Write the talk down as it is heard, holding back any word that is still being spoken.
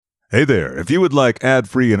Hey there, if you would like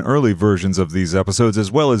ad-free and early versions of these episodes, as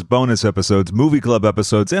well as bonus episodes, movie club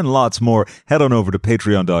episodes, and lots more, head on over to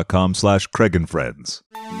patreon.com/CraigandFriends.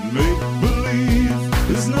 Make believe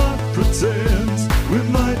is not pretend. We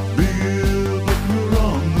might be ill, but we're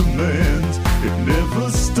on the mend. It never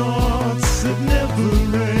starts, it never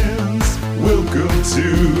ends. Welcome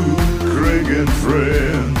to Craig and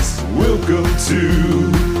Friends. Welcome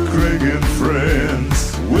to Craig and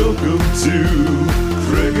Friends. Welcome to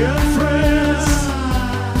Craig and Friends.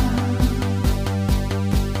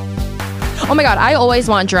 Oh my god, I always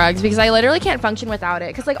want drugs because I literally can't function without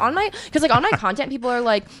it. Because on my content, people are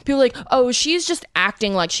like, oh, she's just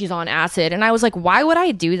acting like she's on acid, and I was like, why would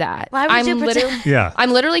I do that? Why would you pretend? Yeah.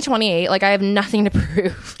 I'm literally 28. Like, I have nothing to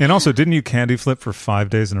prove. And also, didn't you candy flip for 5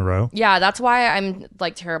 days in a row? Yeah, that's why I'm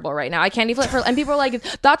like terrible right now. I candy flip and people are like,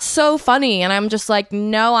 that's so funny, and I'm just like,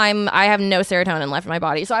 no, I have no serotonin left in my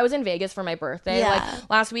body. So I was in Vegas for my birthday like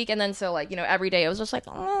last week, and then so like, you know, every day it was just like,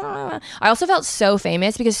 I also felt so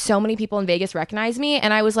famous because so many people in Vegas recognized me,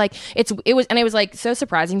 and I was like, it was like so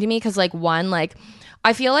surprising to me because like one, like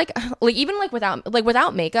I feel like even like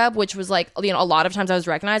without makeup, which was like, you know, a lot of times I was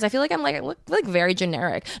recognized, I feel like I look like very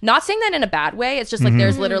generic. Not saying that in a bad way. It's just like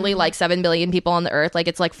there's literally like 7 billion people on the earth. Like,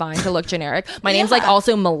 it's like fine to look generic. My name's like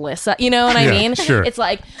also Melissa. You know what I mean? Sure. It's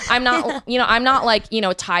like I'm not like, you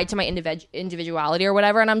know, tied to my individuality or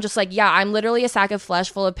whatever. And I'm just like, yeah, I'm literally a sack of flesh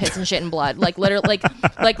full of piss and shit and blood. Like literally, like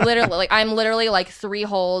I'm literally like 3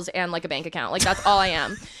 holes and like a bank account. Like, that's all I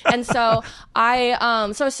am. And so I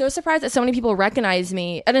was so surprised that so many people recognize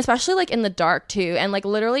me, and especially like in the dark too, and like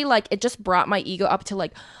literally like it just brought my ego up to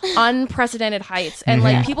like unprecedented heights, and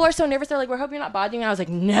like people are so nervous, they're like, we hope you're not bothering me, and I was like,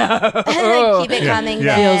 no. Like, keep it coming,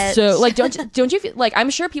 bitch. So like don't you feel like, I'm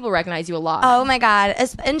sure people recognize you a lot. Oh my god,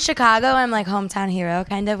 in Chicago I'm like hometown hero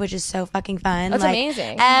kind of, which is so fucking fun. That's like,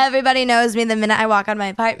 amazing. Everybody knows me the minute I walk out of my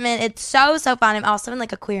apartment. It's so fun. I'm also in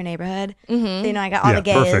like a queer neighborhood, so, you know, I got all the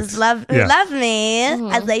gays perfect. love me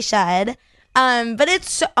as they should. But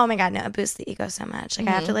it's so, oh my god, no, it boosts the ego so much. Like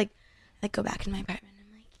I have to like go back in my apartment. I'm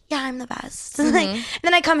like, yeah, I'm the best. Like, and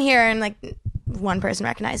then I come here and like one person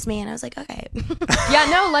recognized me, and I was like, okay. Yeah,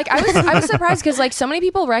 no, like I was surprised because like so many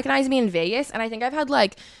people recognize me in Vegas, and I think I've had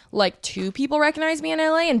like 2 people recognize me in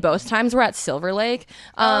LA, and both times were at Silver Lake.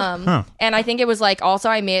 And I think it was like also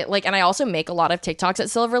I made like, and I also make a lot of TikToks at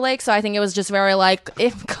Silver Lake, so I think it was just very like,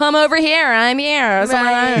 if come over here, I'm here,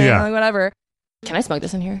 like, whatever. Can I smoke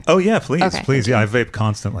this in here? Oh, yeah, please. Okay, please. Yeah, I vape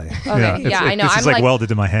constantly. Okay, yeah, I know. This is like welded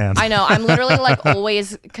to my hand. I know. I'm literally like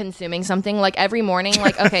always consuming something like every morning.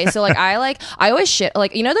 Like, okay, so like I always shit.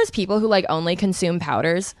 Like, you know, there's people who like only consume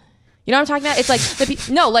powders. You know what I'm talking about? It's like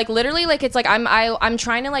no, like literally, like it's like I'm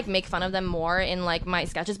trying to like make fun of them more in like my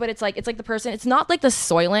sketches, but it's like the person. It's not like the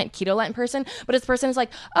Soylent Keto-Lent person, but it's the person who's like,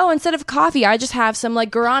 oh, instead of coffee, I just have some like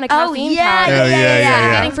guarana caffeine powder.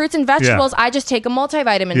 Yeah. Eating fruits and vegetables, I just take a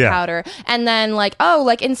multivitamin powder, and then like, oh,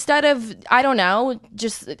 like instead of doing,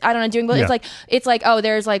 but it's like oh,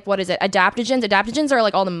 there's like, what is it? Adaptogens are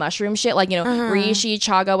like all the mushroom shit, like, you know, reishi,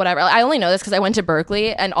 chaga, whatever. I only know this because I went to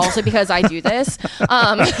Berkeley, and also because I do this.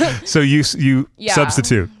 So you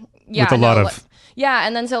substitute with a lot of... Yeah,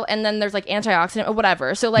 and then there's like antioxidant or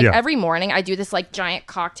whatever. So like every morning I do this like giant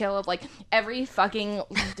cocktail of like every fucking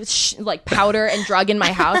like powder and drug in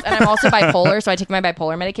my house. And I'm also bipolar, so I take my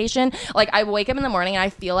bipolar medication. Like, I wake up in the morning and I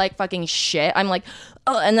feel like fucking shit. I'm like,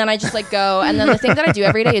 oh, and then I just like go. And then the thing that I do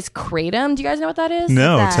every day is kratom. Do you guys know what that is?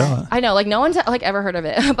 No, tell us. I know, like no one's like ever heard of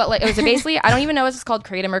it, but like it was basically, I don't even know if it's called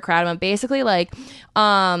kratom or kratom. Basically, like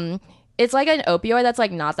it's like an opioid that's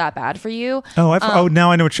like not that bad for you. Oh,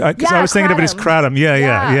 now I know because I was thinking of it as kratom.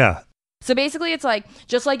 Yeah. So basically, it's like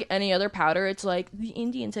just like any other powder. It's like the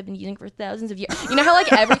Indians have been using for thousands of years. You know how like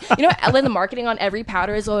the marketing on every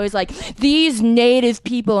powder is always like, these native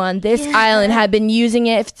people on this island have been using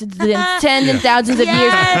it for tens and thousands of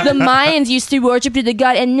years. The Mayans used to worship to the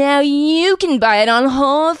god, and now you can buy it on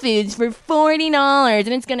Whole Foods for $40, and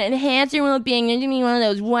it's gonna enhance your well-being. You're gonna be one of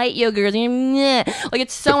those white yogurts. Like,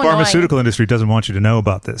 it's so the annoying. Pharmaceutical industry doesn't want you to know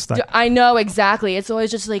about this thing. I know, exactly. It's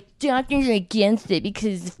always just like, doctors are against it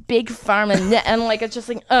because big pharma, and like it's just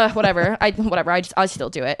like whatever. I still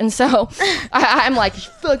do it, and so I'm like,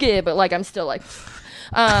 fuck it, but like I'm still like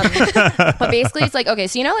but basically it's like, okay,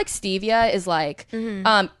 so you know, like stevia is like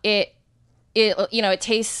it you know, it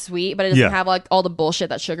tastes sweet, but it doesn't have like all the bullshit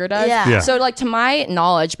that sugar does. So like, to my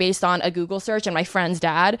knowledge, based on a Google search and my friend's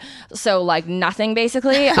dad, so like nothing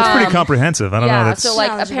basically. It's pretty comprehensive. I don't know. So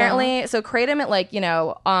like apparently, so kratom, it like, you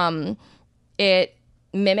know, it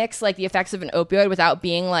mimics like the effects of an opioid without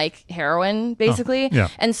being like heroin, basically.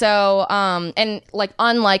 And so and like,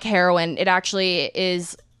 unlike heroin, it actually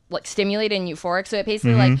is like stimulated and euphoric. So it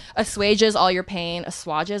basically like assuages all your pain,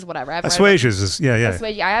 assuages, whatever. Assuages is, yeah.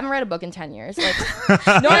 I haven't read a book in 10 years. Like,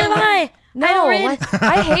 No, I don't read.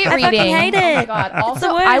 I hate reading. fucking hate Oh my it. god. It's Also,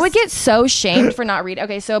 the worst. I would get so shamed for not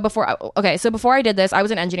reading. So before I did this, I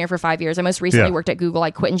was an engineer for 5 years. I most recently worked at Google.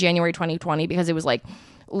 I quit in January 2020 because it was like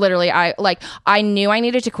literally I knew I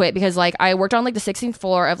needed to quit because like I worked on like the 16th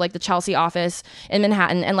floor of like the Chelsea office in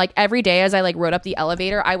Manhattan, and like every day as I like rode up the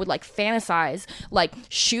elevator, I would like fantasize like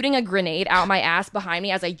shooting a grenade out my ass behind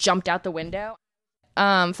me as I jumped out the window.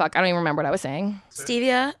 I don't even remember what I was saying.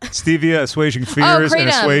 Stevia assuaging fears and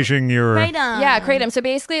assuaging your Yeah, kratom. So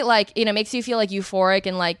basically, like, you know, makes you feel like euphoric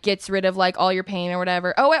and like gets rid of like all your pain or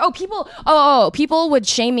whatever. People would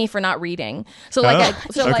shame me for not reading. So like,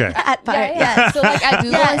 that part. So like at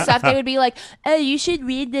Google and stuff, they would be like, "Oh, you should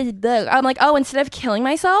read this book." I'm like, "Oh, instead of killing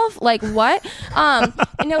myself, like what?"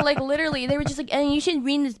 You know, like literally, they were just like, "Oh, you should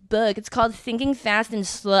read this book. It's called Thinking Fast and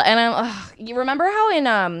Slow." And you remember how in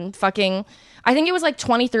I think it was like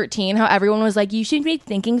 2013 how everyone was like, you should be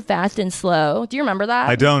thinking fast and slow. Do you remember that?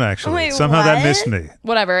 I don't actually. Wait, Somehow that what? missed me.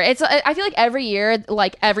 Whatever. I feel like every year,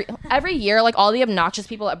 like every year, like all the obnoxious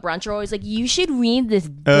people at brunch are always like, you should read this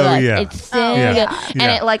book. Oh, yeah. It's so good.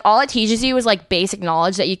 And it like all it teaches you is like basic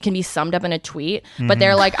knowledge that you can be summed up in a tweet. But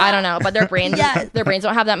they're like, I don't know, but their brains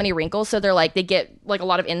don't have that many wrinkles, so they're like they get like a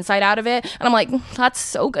lot of insight out of it. And I'm like, that's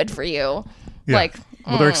so good for you. Yeah. Like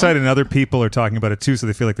Well, they're excited, and other people are talking about it too, so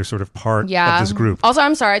they feel like they're sort of part of this group. Also,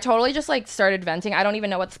 I'm sorry, I totally just like started venting. I don't even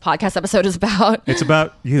know what this podcast episode is about. It's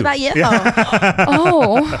about you. It's about you.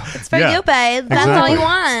 Oh, It's for you, babe. That's all you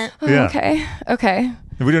want. Yeah. Okay.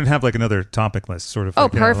 We didn't have like another topic list, sort of. Oh,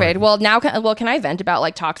 like, you know, perfect. like- Well, now, can I vent about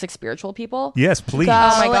like toxic spiritual people? Yes, please. Oh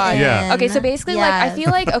my god. Yeah. Okay, so basically, like, I Yes.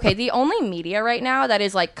 feel like the only media right now that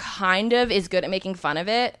is like kind of is good at making fun of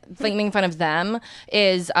it, making fun of them,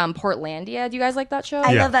 is Portlandia. Do you guys like that show?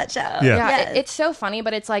 I Yeah. love that show. Yeah. Yeah, Yes. it's so funny,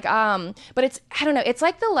 but it's like, but it's, I don't know, it's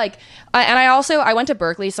like the like, and I went to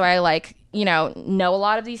Berkeley, so I like, you know a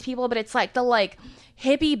lot of these people, but it's like the like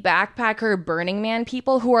hippie backpacker Burning Man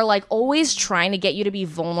people who are like always trying to get you to be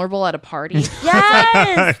vulnerable at a party.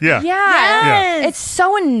 Yes. Yeah. Yeah. Yes. It's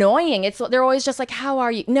so annoying. They're always just like, how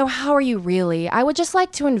are you? No, how are you really? I would just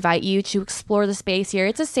like to invite you to explore the space here.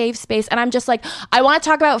 It's a safe space. And I'm just like, I want to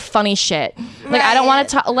talk about funny shit. Like, I don't want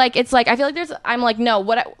to talk, like, it's like, I feel like I'm like, no,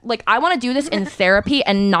 I want to do this in therapy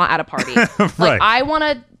and not at a party. Like, Right. I want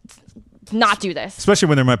to not do this. Especially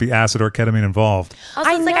when there might be acid or ketamine involved. Also,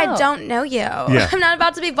 it's like, know. I don't know you. Yeah. I'm not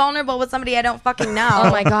about to be vulnerable with somebody I don't fucking know.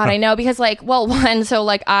 Oh my God, I know, because like, well, one, so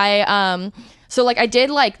like I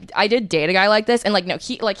did date a guy like this, and like, no,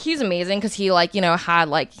 he's amazing because he like, you know, had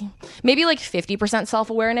like maybe like 50%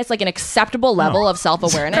 self-awareness, like an acceptable level of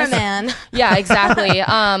self-awareness. For a man. Yeah, exactly.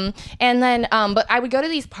 And then, but I would go to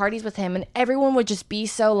these parties with him, and everyone would just be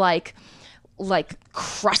so like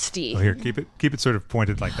crusty. Oh, here, keep it sort of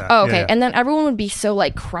pointed like that. Oh, okay. Yeah, yeah. And then everyone would be so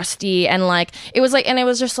like crusty, and like it was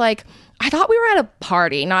just like, I thought we were at a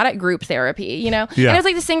party, not at group therapy, you know? Yeah. And it was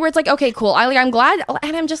like this thing where it's like, okay, cool. I'm glad,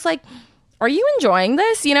 and I'm just like, are you enjoying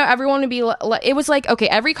this? You know, everyone would be like, it was like, okay,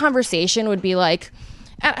 every conversation would be like,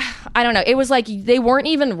 I don't know. It was like they weren't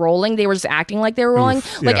even rolling. They were just acting like they were rolling.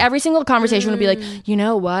 Oof, like yeah. every single conversation would be like, you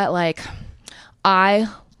know what? Like, I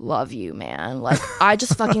love you, man. Like, I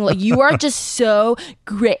just fucking like, you are just so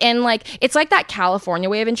great. And like, it's like that California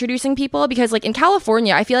way of introducing people, because like in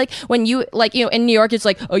California, I feel like when you like, you know, in New York, it's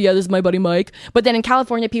like, oh yeah, this is my buddy Mike. But then in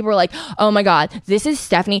California, people are like, oh my God, this is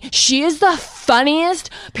Stephanie. She is the funniest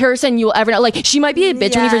person you'll ever know. Like, she might be a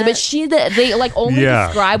bitch when you first, but they like only Yeah.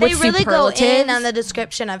 describe They with really go superlatives. in on the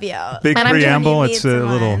description of you. Big And I'm preamble. doing- It's you a need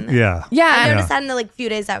little, someone. yeah. Yeah. I and- noticed that in the like few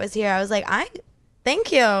days I was here. I was like,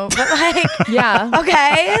 thank you. But like, Yeah.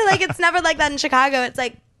 okay. Like, it's never like that in Chicago. It's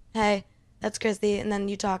like, hey, that's Christy. And then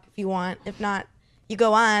you talk if you want. If not, you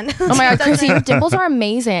go on. Oh my God, Chrissy, your dimples are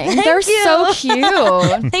amazing. They're you. so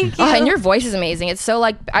cute. Thank you. Oh, and your voice is amazing. It's so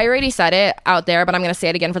like, I already said it out there, but I'm going to say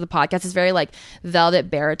it again for the podcast. It's very like velvet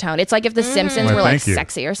baritone. It's like if the Simpsons Well, were like thank you.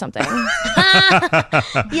 sexy or something.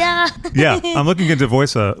 Yeah. Yeah, I'm looking into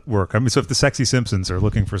voice work. I mean, so if the Sexy Simpsons are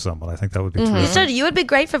looking for someone, I think that would be Mm-hmm. true. So you would be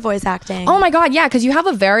great for voice acting. Oh my God, yeah, because you have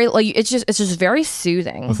a very like, it's just very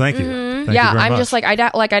soothing. Well, thank you. Thank you Yeah, very I'm much. just like I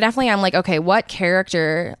definitely am like, okay, what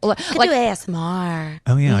character? Could Like, do ASMR.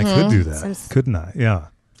 Oh yeah, I could do that, Some- couldn't I? Yeah.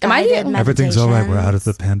 am I Guided the, Everything's all right. We're out of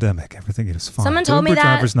meditations. the pandemic. Everything is fine. Someone told me Uber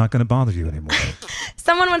that- driver's not going to bother you anymore.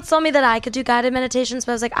 Someone once told me that I could do guided meditations,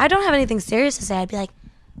 but I was like, I don't have anything serious to say. I'd be like,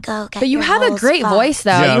 go get But you your have a whole great spot. voice,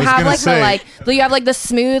 though. Yeah, I you was have gonna like say. you have like the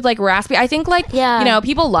smooth, like raspy. I think like Yeah. you know,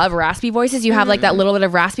 people love raspy voices. You have like that little bit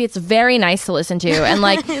of raspy. It's very nice to listen to, and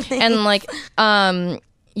like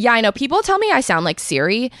Yeah, I know. People tell me I sound like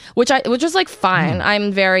Siri, which is like fine.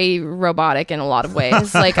 I'm very robotic in a lot of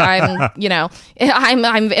ways. Like I'm,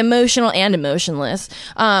 I'm emotional and emotionless.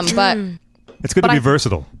 But it's good to be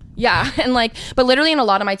versatile. Yeah, and like, but literally in a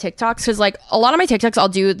lot of my TikToks, because like a lot of my TikToks, I'll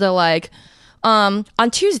do the like. On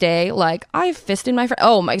Tuesday, like I fisted my friend.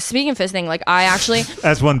 Oh my! Speaking of fisting, like I actually,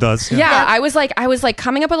 as one does. Yeah, I was like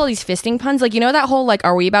coming up with all these fisting puns. Like that whole like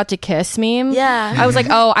 "Are we about to kiss" meme? Yeah. I was like,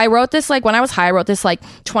 oh, I wrote this like when I was high. I wrote this like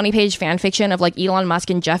 20-page fan fiction of like Elon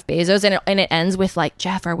Musk and Jeff Bezos, and it ends with like,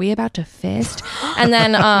 Jeff, are we about to fist? And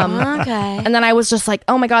then okay. And then I was just like,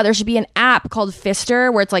 oh my god, there should be an app called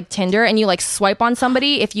Fister where it's like Tinder, and you like swipe on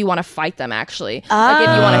somebody if you want to fight them. Actually, like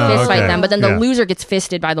if you want to fist fight them, but then the loser gets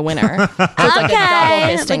fisted by the winner. It's like a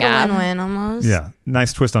double fisting like app. a win-win almost. Yeah,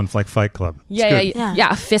 nice twist on like Fight Club.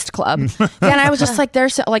 Yeah, fist club. Then I was just like,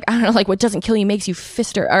 there's like, I don't know, like what doesn't kill you makes you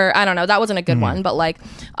fister, or I don't know, that wasn't a good one, but like,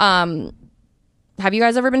 have you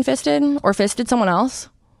guys ever been fisted or fisted someone else?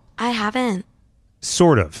 I haven't.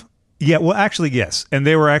 Sort of. Yeah, well, actually, yes. And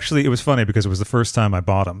they were actually, it was funny because it was the first time I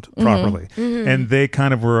bottomed properly. And they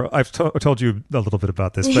kind of were, I've told you a little bit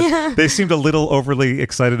about this, but they seemed a little overly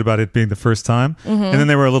excited about it being the first time. And then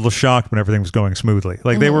they were a little shocked when everything was going smoothly.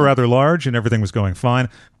 Like they were rather large and everything was going fine.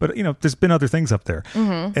 But, there's been other things up there.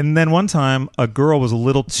 And then one time, a girl was a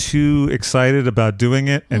little too excited about doing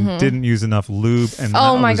it and didn't use enough lube. And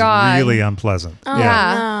that was God. really unpleasant. Oh,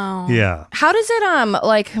 Yeah. no. Yeah. How does it,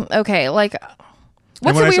 like, okay, like...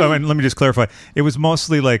 And let me just clarify. It was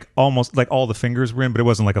mostly like almost like all the fingers were in, but it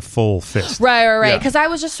wasn't like a full fist. Right. Because I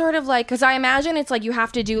was just sort of like, because I imagine it's like you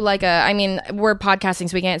have to do like we're podcasting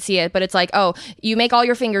so we can't see it, but it's like, oh, you make all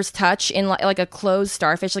your fingers touch in like a closed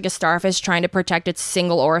starfish, like a starfish trying to protect its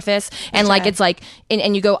single orifice. And like it's like,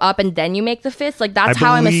 and you go up and then you make the fist. Like that's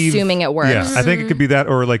how I'm assuming it works. Yeah, I think it could be that,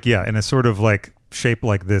 or like, in a sort of like shape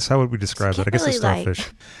like this. How would we describe that? I guess really a starfish.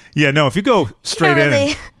 Yeah, no, if you go straight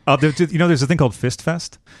in. There's a thing called Fist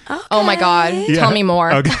Fest. Okay. Oh my God. Yeah. Tell me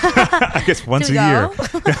more. Okay. I guess once a year.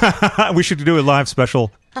 We should do a live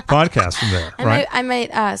special podcast from there, right? I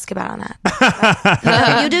might skip out on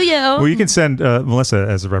that. You do you. Well, you can send Melissa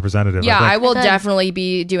as a representative. Yeah, I will definitely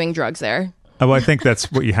be doing drugs there. Oh, I think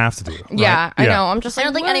that's what you have to do. Right? Yeah, I know. I'm just I like,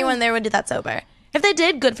 don't think anyone there would do that sober. If they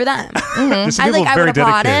did, good for them. There's some I people very would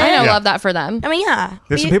applaud dedicated. it. I know, Yeah. love that for them. I mean, yeah.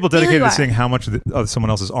 There's some people dedicated to seeing how much of someone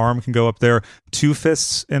else's arm can go up there. 2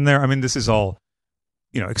 fists in there. I mean, this is all,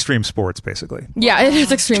 extreme sports, basically. Yeah, it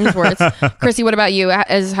is extreme sports. Chrissy, what about you?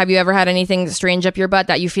 Have you ever had anything strange up your butt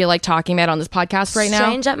that you feel like talking about on this podcast right now?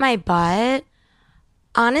 Strange up my butt?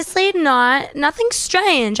 Honestly, nothing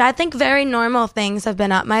strange. I think very normal things have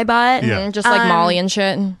been up my butt. Yeah. Just like Molly and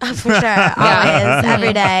shit. For sure. Always,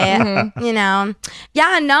 every day.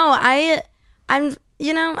 Yeah, no, I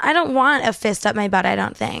don't want a fist up my butt, I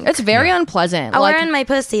don't think. It's very unpleasant. Or in my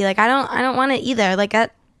pussy. Like I don't want it either. Like I'd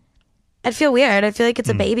feel weird. I feel like it's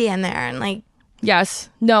a baby in there and like Yes.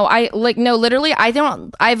 No, literally,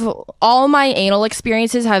 all my anal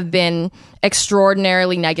experiences have been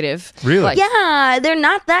extraordinarily negative. Really? Like, yeah, they're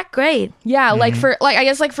not that great. yeah, I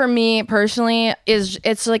guess for me personally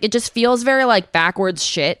it's like it just feels very like backwards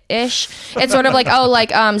shit-ish. It's sort of like,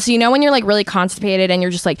 so when you're like really constipated and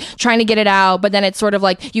you're just like trying to get it out, but then it's sort of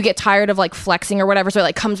like you get tired of like flexing or whatever, so it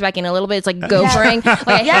like comes back in a little bit. It's like gophering.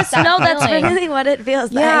 Like, Yes, no, that's really what it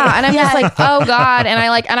feels like. yeah, and I'm just like, oh god, and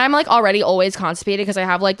I'm like already always constipated because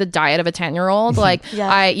I have like the diet of a 10-year-old. Like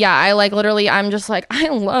I like literally I'm just like I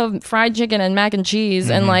love fried chicken and mac and cheese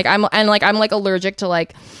and like I'm like allergic to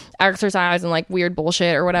like exercise and like weird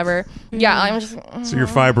bullshit or whatever. Yeah, I'm just So your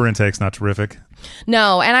fiber intake's not terrific.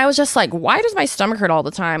 no, and I was just like, why does my stomach hurt all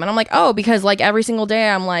the time? And I'm like, oh, because like every single day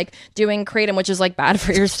I'm like doing kratom, which is like bad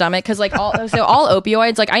for your stomach because like all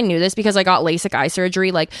opioids. Like I knew this because I got LASIK eye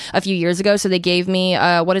surgery like a few years ago, so they gave me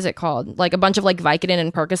what is it called, like a bunch of like Vicodin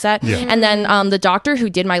and Percocet. And then the doctor who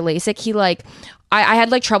did my LASIK, he like I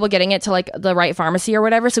had like trouble getting it to like the right pharmacy or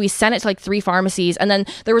whatever, so he sent it to like 3 pharmacies, and then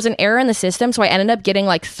there was an error in the system, so I ended up getting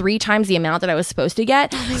like 3 times the amount that I was supposed to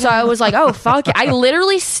get. So I was like, oh fuck it. I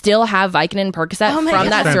literally still have Vicodin and Percocet from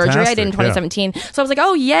that surgery I did in 2017. So I was like,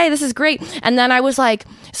 oh yay, this is great. And then I was like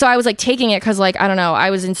taking it because like I don't know, I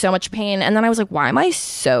was in so much pain, and then I was like, why am I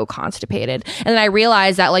so constipated? And then I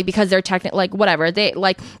realized that like because they're like whatever, they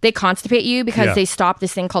constipate you because they stop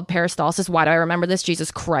this thing called peristalsis. Why do I remember this?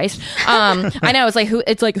 Jesus Christ. I know.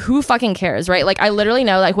 It's like who fucking cares, right? Like I literally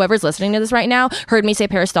know like whoever's listening to this right now heard me say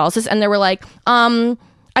peristalsis and they were like,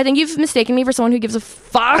 I think you've mistaken me for someone who gives a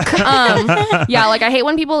fuck. Yeah, like I hate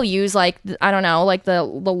when people use like I don't know, like the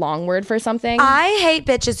long word for something. I hate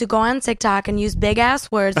bitches who go on TikTok and use big ass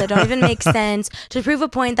words that don't even make sense to prove a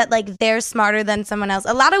point that like they're smarter than someone else.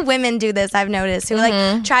 A lot of women do this, I've noticed, who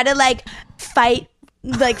like try to like fight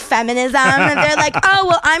like feminism, and they're like, oh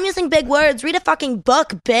well, I'm using big words. Read a fucking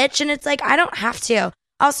book, bitch. And it's like, I don't have to.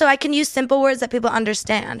 Also, I can use simple words that people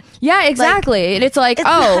understand. Yeah, exactly. And it's like, it's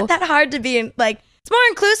not that hard to be like. It's more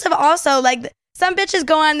inclusive. Also, like some bitches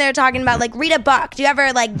go on there talking about like read a book. Do you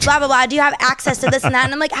ever like blah blah blah? Do you have access to this and that?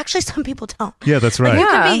 And I'm like, actually, some people don't. Yeah, that's right.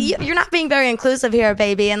 Yeah. You're not being very inclusive here,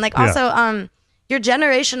 baby. And like also, your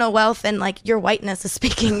generational wealth and like your whiteness is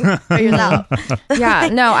speaking for yourself. Yeah,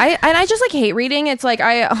 no, I just like hate reading. It's like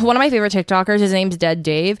one of my favorite TikTokers, his name's Dead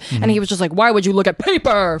Dave, and he was just like, why would you look at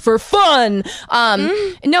paper for fun?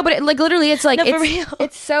 No, but like literally it's like No, for real.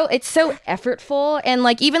 it's so effortful, and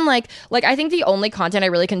like even like I think the only content I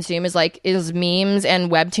really consume is memes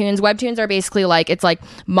and webtoons. Webtoons are basically like it's like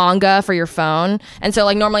manga for your phone, and so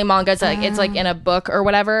like normally manga is like it's like in a book or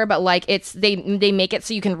whatever, but like it's they make it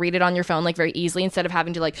so you can read it on your phone like very easily instead of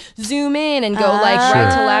having to like zoom in and go like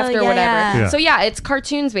right to left or whatever. Yeah. So yeah, it's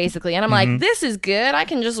cartoons basically, and I'm like, this is good. I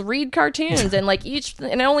can just read cartoons and like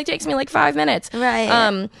and it only takes me like 5 minutes.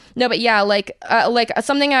 Right. No, but yeah, like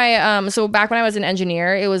something I so back when I was an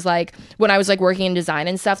engineer, it was like when I was like working in design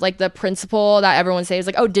and stuff, like the principle that everyone says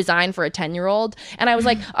like, oh, design for a 10-year-old, and I was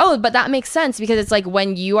like, oh, but that makes sense because it's like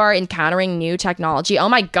when you are encountering new technology. Oh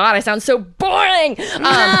my god, I sound so boring.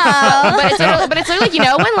 But it's literally, you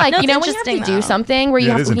know, when like you know when you have to do something where you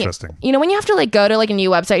have to, you know, when you have to like go to like a new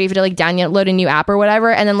website, you have to like download a new app or whatever,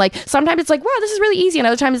 and then like sometimes it's like, wow, this is really easy, and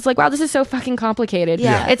other times it's like, wow, this is so fucking complicated.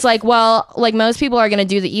 Yeah. It's like, well, like most people are gonna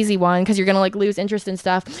do the easy one because you're gonna like lose interest in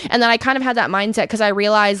stuff, and then I kind of had that mindset because I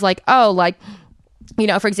realized like, oh, like, you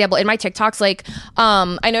know, for example, in my TikToks, like,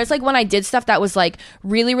 I noticed like when I did stuff that was like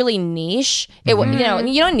really, really niche, it you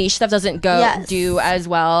know, niche stuff doesn't do as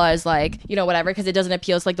well as like, you know, whatever, because it doesn't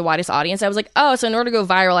appeal to like the widest audience. I was like, oh, so in order to go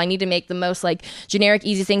viral, I need to make the most like generic,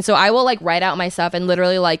 easy thing. So I will like write out my stuff and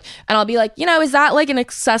literally like, and I'll be like, you know, is that like an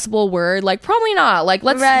accessible word? Like, probably not. Like,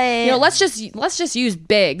 let's, you know, let's just use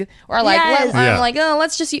big, or like,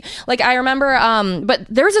 let's just use, like, I remember, but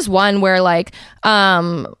there was this one where like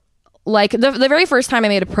the very first time I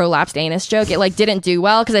made a prolapsed anus joke, it like didn't do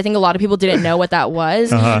well because I think a lot of people didn't know what that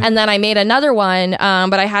was. And then I made another one,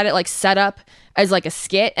 but I had it like set up as like a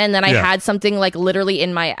skit, and then I had something like literally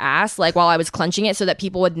in my ass like while I was clenching it so that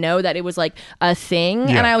people would know that it was like a thing.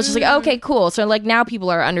 And I was just like, okay, cool. So like now people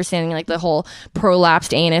are understanding like the whole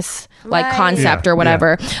prolapsed anus like concept or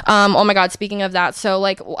whatever. Oh my god, speaking of that, so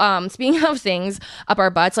like speaking of things up our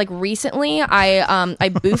butts, like recently I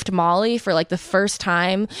boofed Molly for like the first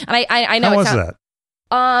time, and I know how was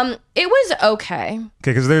that? It was okay. Okay,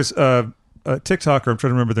 because there's a TikToker, I'm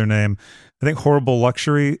trying to remember their name, I think Horrible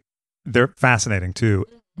Luxury. They're fascinating too,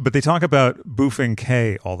 but they talk about boofing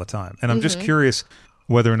K all the time, and I'm just curious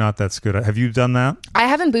whether or not that's good. Have you done that? I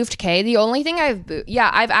haven't boofed K. The only thing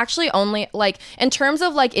I've actually only, like, in terms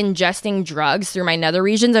of like ingesting drugs through my nether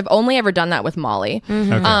regions, I've only ever done that with Molly.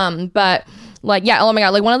 Okay. But like, yeah, oh my god,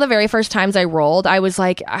 like one of the very first times I rolled, I don't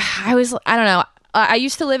know. I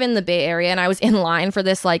used to live in the Bay Area, and I was in line for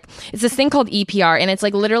this, like, it's this thing called EPR, and it's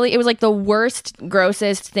like literally, it was like the worst,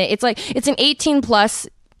 grossest thing. It's like, it's an 18 plus.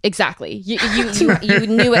 Exactly. You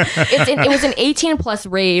knew it. It was an 18 plus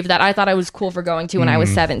rave that I thought I was cool for going to when I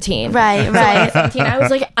was 17. Right. So when I was 17, I was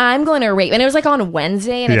like, I'm going to rave. And it was like on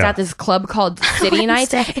Wednesday, and it's at this club called City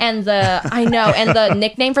Nights. And the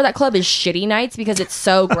nickname for that club is Shitty Nights because it's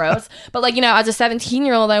so gross. But like, you know, as a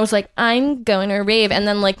 17-year-old, I was like, I'm going to rave. And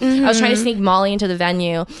then like I was trying to sneak Molly into the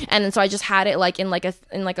venue, and then so I just had it like in like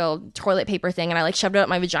a toilet paper thing, and I like shoved it up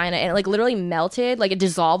my vagina, and it like literally melted, like it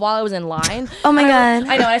dissolved while I was in line. Oh my god.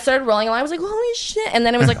 I know. I started rolling, and I was like, holy shit. And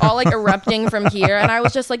then it was like all like erupting from here, and I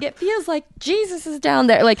was just like, it feels like Jesus is down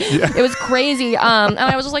there. Like it was crazy. And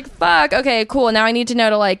I was just like, fuck, okay, cool. Now I need to know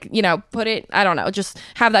to like, you know, put it, I don't know, just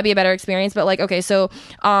have that be a better experience. But like, okay, so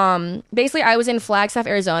basically I was in Flagstaff,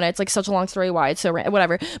 Arizona. It's like such a long story wide, so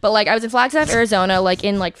whatever. But like I was in Flagstaff, Arizona, like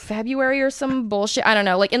in like February or some bullshit. I don't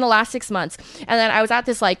know, like in the last 6 months. And then I was at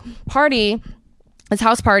this like party, this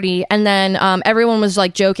house party, and then everyone was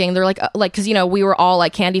like joking. They're like because you know we were all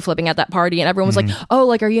like candy flipping at that party, and everyone was like, oh,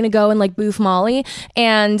 like, are you gonna go and like boof Molly?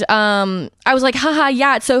 And I was like, haha,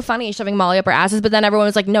 yeah, it's so funny shoving Molly up our asses. But then everyone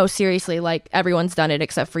was like, no, seriously, like everyone's done it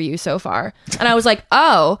except for you so far. And I was like,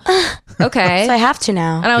 oh, okay. So I have to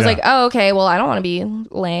now. And I was like, oh, okay, well, I don't want to be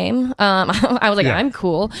lame. I was like, I'm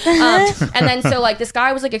cool. And then so like this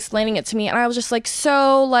guy was like explaining it to me, and I was just like,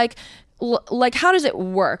 so like like how does it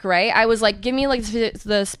work, right? I was like, give me like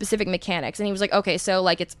the specific mechanics, and he was like, okay, so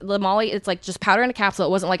like it's the Molly, it's like just powder in a capsule. It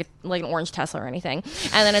wasn't like an orange Tesla or anything.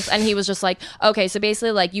 And then and he was just like, okay, so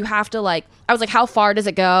basically like you have to like, I was like, how far does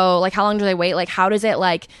it go? Like how long do they wait? Like how does it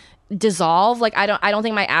like dissolve? Like I don't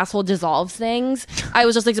think my asshole dissolves things. I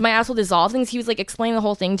was just like, does my asshole dissolve things? He was like explaining the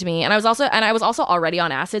whole thing to me, and I was also already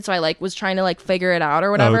on acid, so I like was trying to like figure it out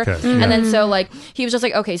or whatever. Okay. And then so like he was just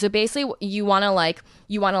like, okay, so basically you want to like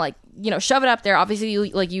shove it up there. Obviously you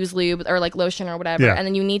like use lube or like lotion or whatever, and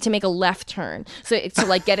then you need to make a left turn so it's to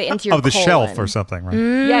like get it into your the colon. shelf or something,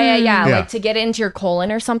 right? Yeah, like to get it into your colon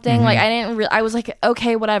or something. Like I was like,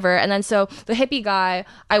 okay, whatever. And then so the hippie guy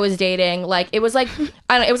I was dating, like it was like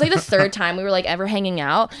it was like the third time we were like ever hanging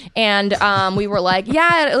out, and we were like,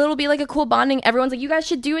 yeah, it'll be like a cool bonding. Everyone's like, you guys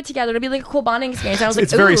should do it together. It'll be like a cool bonding experience. And I was like,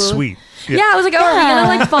 It's very sweet. Yeah, I was like, oh, are we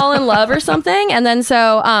gonna like fall in love or something? And then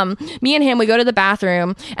so me and him, we go to the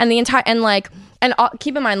bathroom, and the entire and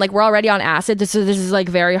keep in mind, like we're already on acid. This is like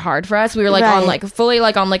very hard for us. We were like on like fully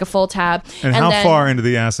like on like a full tab. And how far into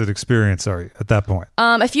the acid experience are you at that point?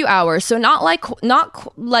 A few hours. So not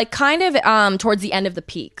kind of towards the end of the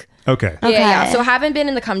peak. Okay. Yeah. So haven't been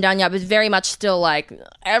in the come down yet, but very much still like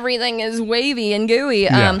everything is wavy and gooey.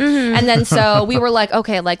 And then so we were like,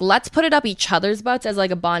 okay, like let's put it up each other's butts as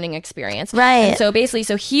like a bonding experience. Right. And so basically,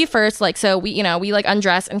 so he first like, so we like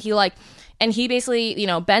undress, and he basically,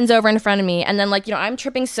 bends over in front of me, and then like, I'm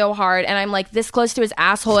tripping so hard, and I'm like this close to his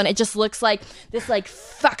asshole, and it just looks like this like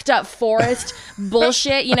fucked up forest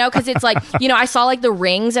bullshit, because it's like, I saw like the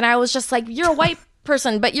rings, and I was just like, you're a white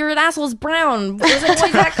person, but your asshole's brown. Is it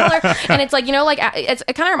always that color? And it's like, like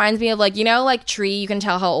it kind of reminds me of like, like tree, you can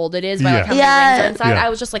tell how old it is by like how many rings are inside. I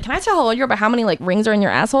was just like, can I tell how old you are by how many like rings are in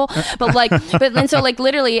your asshole? But like, but then so like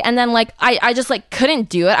literally, and then like I just like couldn't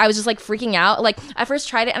do it. I was just like freaking out. Like I first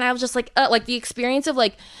tried it, and I was just like the experience of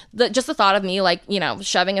like the thought of me like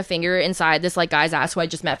shoving a finger inside this like guy's ass who I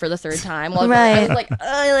just met for the third time. Well, I was like,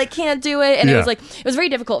 I like can't do it, and it was very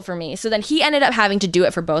difficult for me. So then he ended up having to do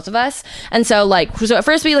it for both of us, and so like. So at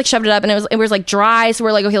first we like shoved it up, and it was like dry, so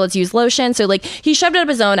we're like, okay, let's use lotion. So like he shoved it up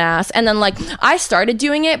his own ass, and then like I started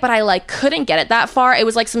doing it, but I like couldn't get it that far. It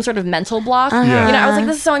was like some sort of mental block. I was like,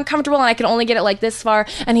 this is so uncomfortable, and I could only get it like this far.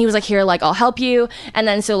 And he was like, here, like I'll help you. And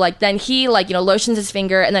then so like then he like lotions his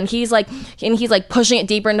finger, and then he's like pushing it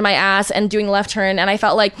deeper into my ass and doing left turn. And I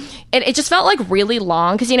felt like it just felt like really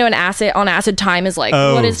long, because on acid time is like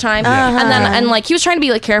what is time? And like he was trying to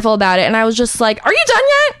be like careful about it, and I was just like, are you done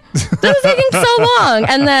yet? This is taking so long.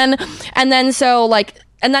 And then so like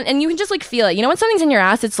and you can just like feel it, when something's in your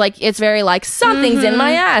ass, it's like it's very like something's in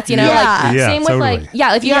my ass, same with totally. like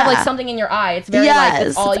if you have like something in your eye, it's very like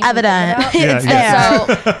it's all you evident. It's there.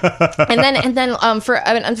 So and then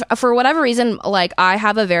for whatever reason, like I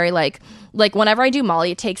have a very like whenever I do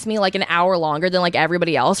Molly, it takes me like an hour longer than like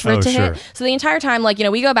everybody else for it to hit. So the entire time, like,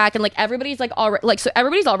 we go back, and like everybody's like already like, so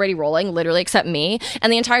everybody's already rolling literally except me.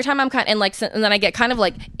 And the entire time I'm kind of, and then I get kind of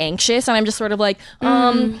like anxious, and I'm just sort of like,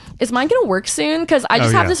 is mine gonna work soon? Cause I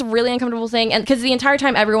just have this really uncomfortable thing. And cause the entire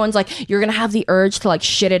time everyone's like, you're gonna have the urge to like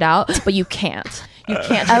shit it out, but you can't. You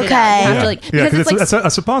can't shit it out. You have to like, because it's like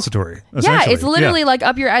a suppository. Yeah, it's literally like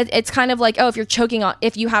up your. It's kind of like, if you're choking on,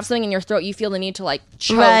 if you have something in your throat, you feel the need to like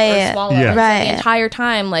choke or swallow. Yeah. So the entire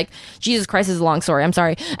time, like, Jesus Christ, is a long story. I'm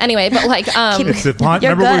sorry. Anyway, but like, it's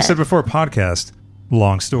remember what we said before? Podcast,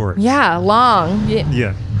 long story. Yeah, long.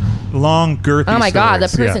 Yeah. Long, girthy Oh my God, the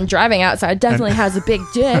stories. person driving outside definitely has a big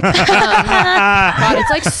dick. God, it's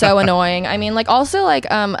like so annoying. I mean, like also like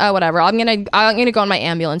whatever. I'm gonna go on my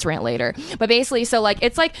ambulance rant later. But basically, so like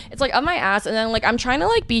it's like up my ass, and then like I'm trying to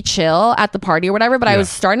like be chill at the party or whatever, but I was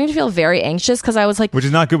starting to feel very anxious, because I was like, which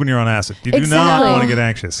is not good when you're on acid. You do not want to get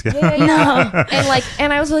anxious. No.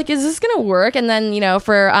 And I was like, is this gonna work? And then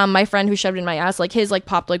for my friend who shoved it in my ass, like his like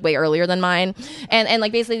popped like way earlier than mine, and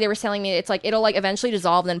like basically they were telling me it's like it'll like eventually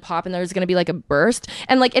dissolve and then pop, and there's gonna be like a burst,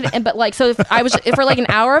 and like but like so if for like an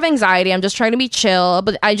hour of anxiety, I'm just trying to be chill,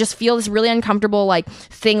 but I just feel this really uncomfortable like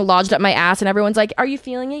thing lodged up my ass, and everyone's like, are you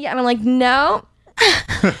feeling it yet? And I'm like, no.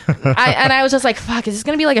 I was just like, fuck, is this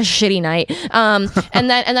gonna be like a shitty night? And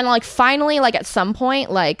then like finally, like at some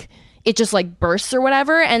point, like it just like bursts or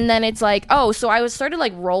whatever, and then it's like, oh, so I started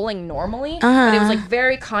like rolling normally, but it was like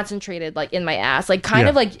very concentrated like in my ass, like kind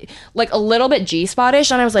of like a little bit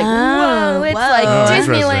G-spot-ish, and I was like, whoa, it's like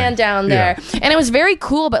Disneyland down there. And it was very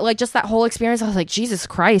cool, but like just that whole experience, I was like, Jesus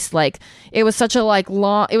Christ, like it was such a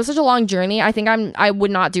long journey. I think I would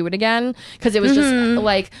not do it again, because it was just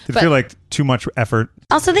like, Did it feel like too much effort?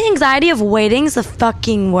 Also, the anxiety of waiting is the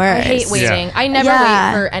fucking worst. I hate waiting. I never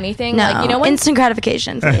wait for anything. No. Like, when instant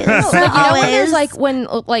gratification, please. You know, when there's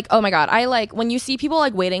Always. like oh my God, I like when you see people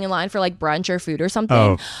like waiting in line for like brunch or food or something.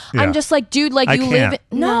 Oh, yeah. I'm just like, dude, like I you live. can't.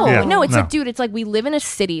 No, Yeah, no, it's no. like, dude, it's like we live in a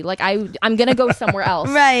city. Like I'm gonna go somewhere else.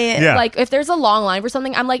 Right. Yeah. Like if there's a long line for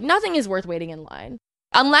something, I'm like, nothing is worth waiting in line.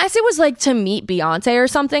 Unless it was like to meet Beyonce or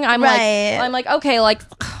something. I'm Right. like, okay, like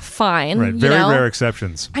fine. Right. You Very know? rare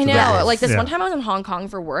exceptions. I to know. that rule. Like this Yeah. one time I was in Hong Kong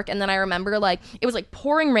for work, and then I remember like it was like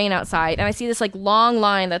pouring rain outside, and I see this like long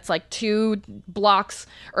line that's like 2 blocks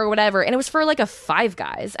or whatever, and it was for like a Five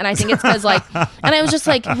Guys, and I think it's because like, and I was just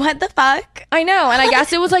like, What the fuck? I know, and I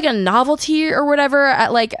guess it was like a novelty or whatever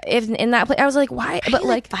at like if in that place. I was like, why? But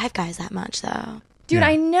like, Five Guys that much though. dude, Yeah.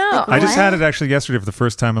 I know. I just What? had it actually yesterday for the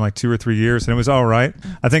first time in like 2 or 3 years, and it was all right.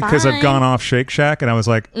 I think because I've Fine. gone off Shake Shack, and I was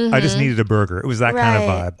like, I just needed a burger. It was that kind of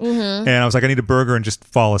Right. vibe, and I was like, I need a burger and just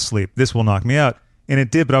fall asleep. This will knock me out, and it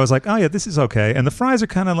did. But I was like, oh yeah, this is okay. And the fries are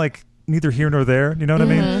kind of like neither here nor there. You know what I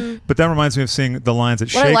mean? But that reminds me of seeing the lines at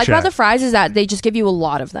What Shake I like Shack. about the fries is that they just give you a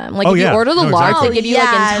lot of them. Like Oh, if you yeah. order the No, large, exactly. they give you like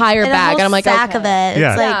an entire and a bag, whole and I'm like, sack okay. of it. Yeah.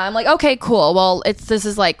 It's like, Yeah, I'm like, okay, cool. Well, this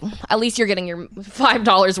is like at least you're getting your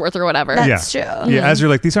 $5 worth or whatever. That's yeah. true. Yeah, as you're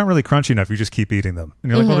like, these aren't really crunchy enough. You just keep eating them,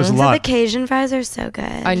 and you're like, well, there's a The lot. Cajun fries are so good.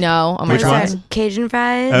 I know. Oh my Which god. ones? Cajun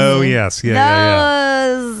fries. Oh yes, yeah.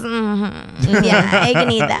 Those. Yeah, I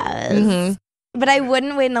can eat those. But I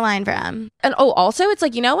wouldn't wait in the line for them. And also it's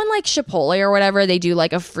like, you know, when like Chipotle or whatever, they do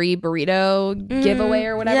like a free burrito giveaway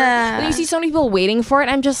or whatever. yeah. And you see so many people waiting for it.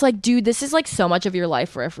 I'm just like, dude, this is like so much of your life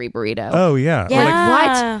for a free burrito. Oh yeah. Yeah. Or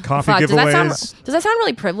like What? coffee Fuck, giveaways. does that sound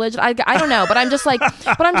really privileged? I don't know, but I'm just like,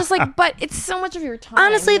 but it's so much of your time.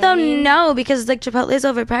 Honestly, you know though, what I mean? no, because like Chipotle is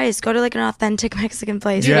overpriced. Go to like an authentic Mexican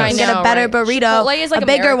place. Yeah. You I can get know, a better right? burrito, Chipotle is like a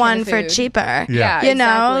bigger American one for food. cheaper. Yeah. You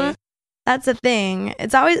know, exactly. that's a thing.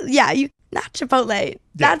 It's always you not Chipotle.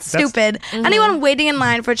 That's that's- stupid. Anyone waiting in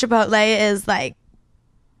line for Chipotle is like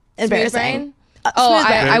Smooth embarrassing. brain? Oh, Smooth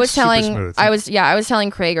brain. I was Super telling, smooth. I was telling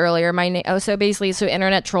Craig earlier. So basically, so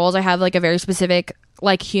internet trolls, I have like a very specific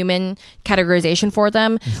like human categorization for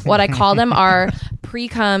them. What I call them are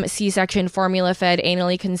pre-cum, C-section, formula-fed,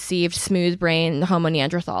 anally conceived, smooth brain, Homo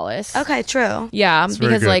neanderthalis. Okay, true. Yeah, very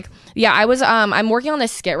because good. like, yeah, I was I'm working on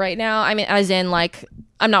this skit right now. I mean, as in like,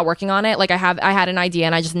 I'm not working on it. Like I had an idea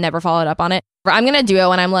and I just never followed up on it. I'm gonna do it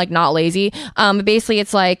when I'm like not lazy. But basically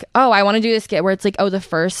it's like, oh, I want to do this skit where it's like, oh, the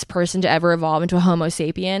first person to ever evolve into a Homo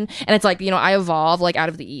sapien, and it's like, you know, I evolve like out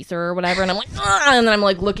of the ether or whatever, and I'm like, and then I'm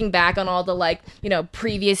like looking back on all the like, you know,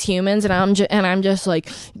 previous humans, and I'm just like,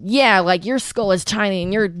 yeah, like your skull is tiny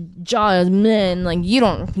and your jaw is meh, and like you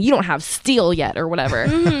don't have steel yet or whatever.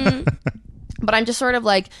 But I'm just sort of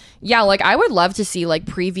like, yeah, like I would love to see like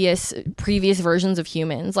previous versions of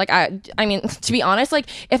humans. Like I mean, to be honest, like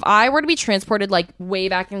if I were to be transported like way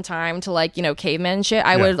back in time to like, you know, caveman shit,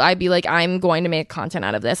 I'd be like, I'm going to make content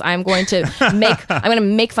out of this. I'm going to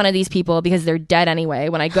make fun of these people because they're dead anyway.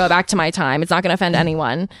 When I go back to my time, it's not going to offend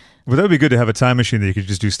anyone. Well, that would be good to have a time machine that you could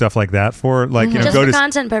just do stuff like that for, like you know, Just go for to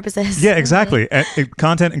content purposes. yeah, exactly.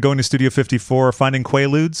 Content and going to Studio 54, finding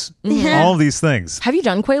Quaaludes, all of these things. Have you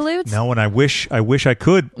done Quaaludes? No, and I wish I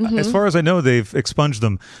could. As far as I know, they've expunged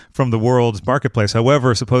them from the world's marketplace.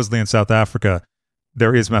 However, supposedly in South Africa,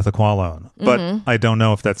 there is methaqualone, but I don't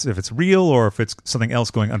know if it's real or if it's something else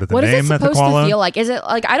going under the What is name it supposed methaqualone. to feel like? Is it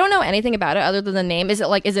like, I don't know anything about it other than the name. Is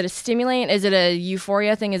it a stimulant? Is it a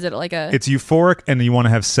euphoria thing? Is it like a It's euphoric, and you want to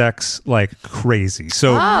have sex like crazy.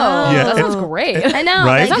 So Oh, yeah, that it- sounds great. I know.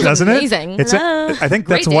 right? sounds Doesn't amazing. it? It's I think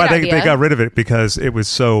that's Great why date they idea. got rid of it, because it was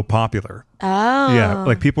so popular. Oh. Yeah,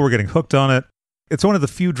 like people were getting hooked on it. It's one of the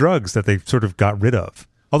few drugs that they sort of got rid of.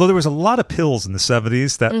 Although there was a lot of pills in the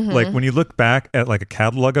 70s that, like, when you look back at like a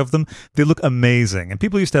catalog of them, they look amazing. And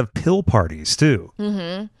people used to have pill parties too.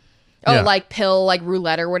 Oh, Yeah. like pill, like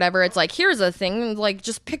roulette or whatever. It's like, here's a thing, like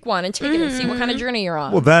just pick one and take it and see what kind of journey you're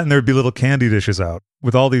on. Well, that, and there'd be little candy dishes out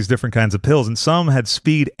with all these different kinds of pills, and some had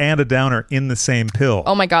speed and a downer in the same pill.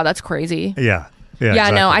 Oh my god, that's crazy. Yeah. Yeah. Yeah,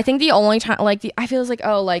 exactly. no, I think the only time, I feel like,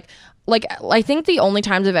 oh, like I think the only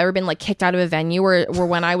times I've ever been like kicked out of a venue were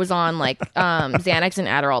when I was on like Xanax and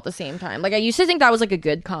Adderall at the same time. Like I used to think that was like a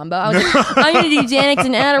good combo. I was like, I'm gonna do Xanax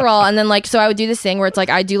and Adderall, and then like so I would do this thing where it's like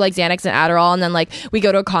I do like Xanax and Adderall, and then like we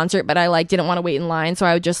go to a concert, but I like didn't want to wait in line, so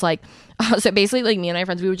I would just like. So basically, like me and my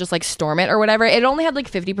friends, we would just like storm it or whatever. It only had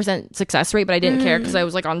like 50% success rate, but I didn't care because I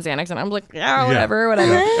was like on Xanax, and I'm like, yeah, whatever.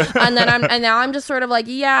 And now I'm just sort of like,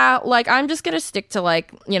 yeah, like I'm just gonna stick to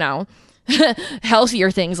like, you know,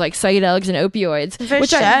 healthier things like psychedelics and opioids. For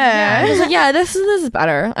sure. I was like, yeah, this is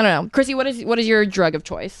better. I don't know, Chrissy, what is your drug of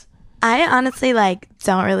choice? I honestly like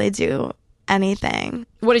don't really do anything.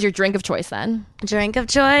 What is your drink of choice then? Drink of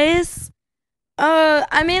choice?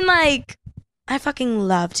 I mean, like, I fucking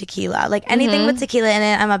love tequila. Like anything with tequila in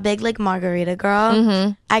it. I'm a big like margarita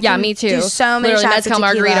girl. I can me too. Do so many Literally, shots of mezcal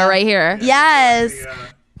tequila. margarita right here. Yes.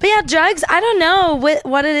 But yeah, drugs, I don't know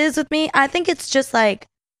what it is with me. I think it's just like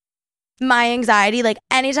my anxiety. Like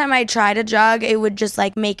anytime I tried a drug, it would just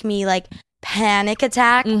like make me like panic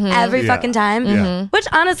attack every fucking time. Which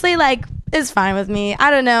honestly like is fine with me. I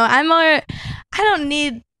don't know. I don't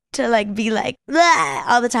need to like be like blah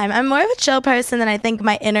all the time. I'm more of a chill person than I think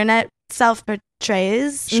my internet self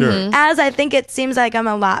portrays. Sure. As I think it seems like I'm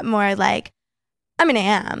a lot more like, I mean, I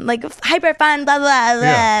am like hyper fun, blah, blah,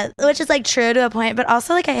 blah, which is like true to a point, but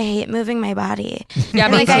also like I hate moving my body. Yeah,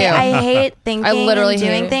 me like, too. I hate thinking literally and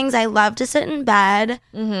doing hate. things. I love to sit in bed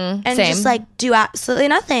and Same. just like do absolutely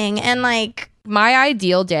nothing. And like, My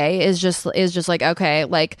ideal day is just like, okay,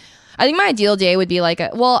 like I think my ideal day would be like I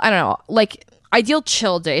don't know, like ideal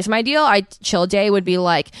chill days. My ideal chill day would be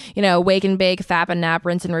like, you know, wake and bake, fap and nap,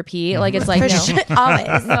 rinse and repeat. Like it's like for no. sure,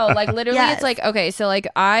 always. No, like literally Yes. it's like, okay, so like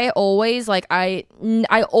I always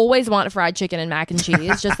want fried chicken and mac and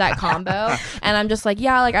cheese, just that combo. And I'm just like,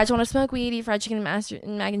 yeah, like I just want to smoke weed, eat fried chicken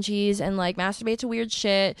and mac and cheese, and like masturbate to weird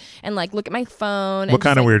shit and like look at my phone. What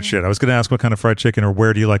kind of like, weird shit? I was going to ask what kind of fried chicken or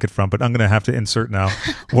where do you like it from, but I'm going to have to insert now.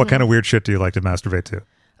 What kind of weird shit do you like to masturbate to?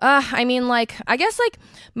 I mean, like, I guess, like,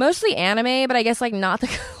 mostly anime, but I guess, like, not the,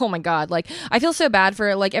 oh my God, like, I feel so bad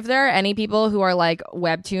for, like, if there are any people who are, like,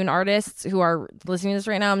 webtoon artists who are listening to this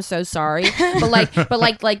right now, I'm so sorry, but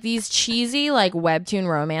like, these cheesy, like, webtoon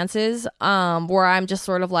romances, where I'm just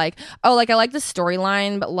sort of like, oh, like, I like the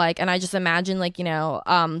storyline, but, like, and I just imagine, like, you know,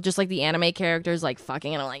 just, like, the anime characters, like,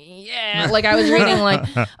 fucking, and I'm like, yeah, like, I was reading, like,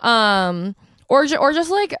 or just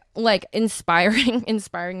like inspiring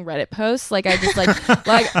Reddit posts. Like I just like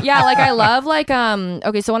yeah, like I love like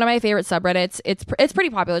okay, so one of my favorite subreddits, it's pretty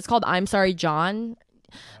popular. It's called I'm Sorry John.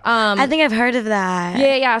 I think I've heard of that.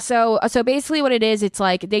 Yeah. So basically what it is, it's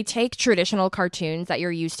like they take traditional cartoons that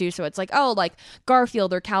you're used to. So it's like, oh, like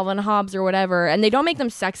Garfield or Calvin Hobbes or whatever. And they don't make them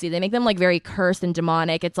sexy. They make them like very cursed and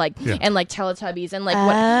demonic. It's like, and like Teletubbies and like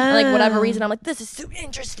whatever reason. I'm like, this is so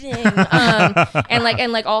interesting. And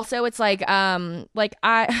like also it's like oh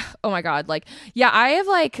my God. Like, I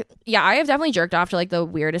have definitely jerked off to like the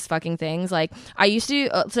weirdest fucking things. Like I used to,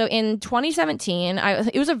 so in 2017,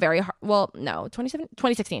 it was a very hard,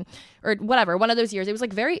 2016 or whatever, one of those years,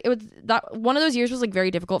 one of those years was like very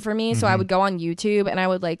difficult for me. So I would go on YouTube and I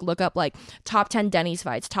would like look up like top 10 Denny's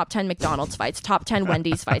fights, top 10 McDonald's fights, top 10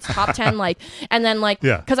 Wendy's fights, top 10 like, and then like,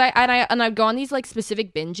 cause I'd go on these like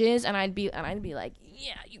specific binges and I'd be like,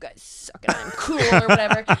 yeah, you guys suck and I'm cool or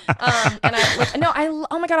whatever. And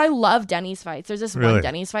oh my God, I love Denny's fights. There's this one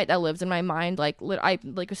Denny's fight that lives in my mind, like I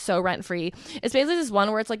like so rent free. It's basically this one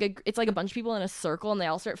where it's like a bunch of people in a circle and they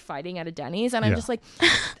all start fighting at a Denny's, and I'm just like,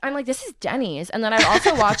 this is Denny's. And then I'd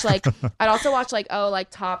also watch like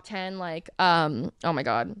top 10 like oh my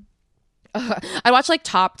God. I watch like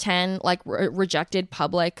top 10 like rejected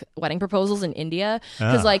public wedding proposals in India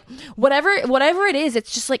because like whatever it is,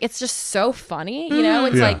 it's just so funny, you know.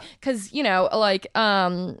 It's like because you know like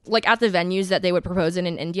at the venues that they would propose in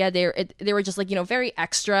India, they were just like, you know, very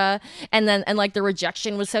extra, and like the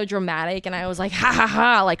rejection was so dramatic, and I was like, ha ha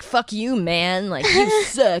ha, like fuck you, man, like you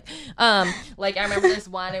suck. Like I remember this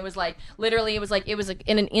one, it was like literally it was like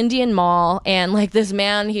in an Indian mall, and like this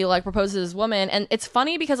man, he like proposes this woman, and it's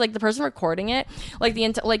funny because like the person recording it, like the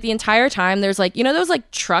entire time, there's like, you know, those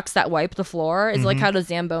like trucks that wipe the floor is like how the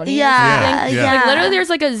Zamboni yeah. like literally there's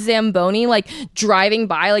like a Zamboni like driving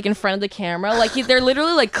by like in front of the camera, like they're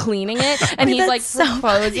literally like cleaning it, and he's like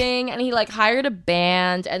proposing, and he like hired a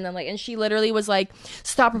band, and then like, and she literally was like,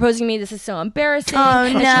 stop proposing to me, this is so embarrassing.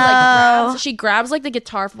 And she grabs like the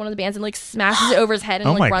guitar from one of the bands and like smashes it over his head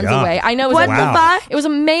and like runs away. I know, it was what the fuck? It was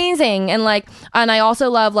amazing. And like, and I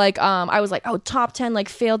also love like I was like, oh, top 10 like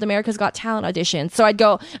failed America's Got Talent auditions. So I'd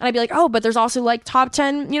go and I'd be like, oh, but there's also like top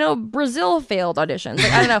 10, you know, Brazil failed auditions.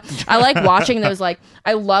 Like, I don't know. I like watching those, like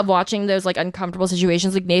I love watching those like uncomfortable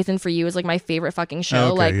situations. Like Nathan For You is like my favorite fucking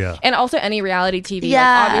show. And also any reality TV.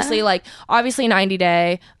 Yeah. Like obviously 90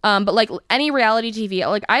 Day. But like any reality TV,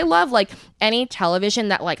 like I love like any television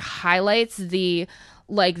that like highlights the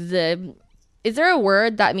is there a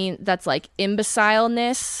word that's like imbecility,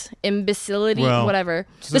 whatever,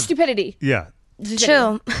 the stupidity? True. Yeah.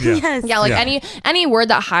 Yes. Yeah, like any word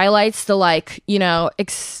that highlights the like, you know,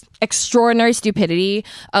 extraordinary stupidity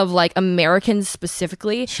of like Americans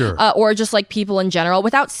specifically, or just like people in general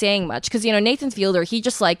without saying much, because you know Nathan Fielder, he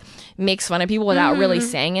just like makes fun of people without really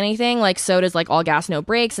saying anything. Like so does like All Gas No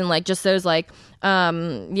Breaks, and like just those like I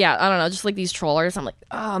don't know, just like these trollers. I'm like,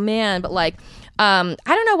 oh man, but like I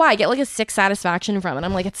don't know why I get like a sick satisfaction from it.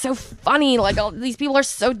 I'm like, it's so funny, like all these people are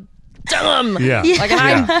so dumb. Yeah. Like, and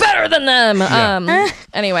I'm better than them.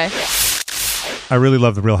 Anyway. I really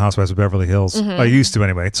love the Real Housewives of Beverly Hills. I used to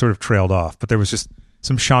anyway. It sort of trailed off, but there was just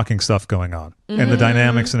some shocking stuff going on, and the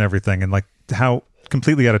dynamics and everything, and like how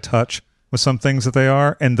completely out of touch with some things that they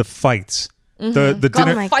are, and the fights. The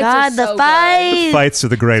dinner Oh my fights God, are so the good. fights. fights are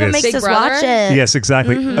the That's what greatest. makes Big us Brother? watch it. Yes,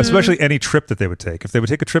 exactly. Especially any trip that they would take. If they would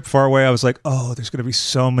take a trip far away, I was like, oh, there's going to be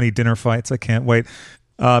so many dinner fights. I can't wait.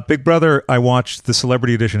 Big Brother, I watched the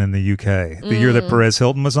Celebrity Edition in the UK the year that Perez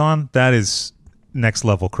Hilton was on. That is next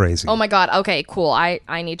level crazy. Oh my God. Okay, cool. I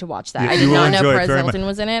need to watch that. Yeah, I you did will not know enjoy it Perez very Hilton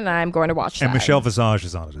was in it, and I'm going to watch that. and Michelle Visage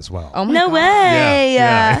is on it as well. Oh my No God. way.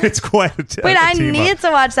 Yeah, it's quite a Wait, I team need up.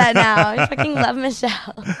 to watch that now. I fucking love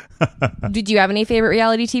Michelle. Do you have any favorite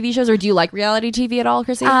reality TV shows, or do you like reality TV at all,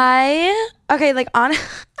 Chrissy? I feel like I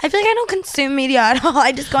don't consume media at all.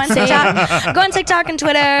 I just go on TikTok, and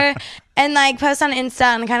Twitter, and like post on Insta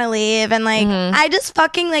and kind of leave. And like I just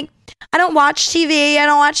fucking like I don't watch TV. I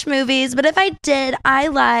don't watch movies. But if I did, I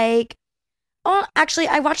like. Oh, actually,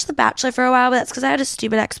 I watched The Bachelor for a while, but that's because I had a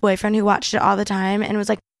stupid ex-boyfriend who watched it all the time and was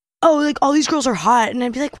like, "Oh, like all these girls are hot," and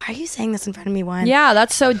I'd be like, "Why are you saying this in front of me?" Yeah,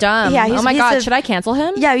 that's so dumb. Yeah, oh my God, should I cancel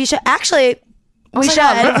him? Yeah, you should actually. We my should.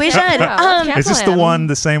 God. We should. Yeah, let's Is this cancel the him. one,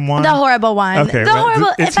 the same one? The horrible one. Okay, The right. horrible.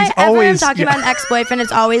 It's- If I he's ever am always- talking about an ex-boyfriend,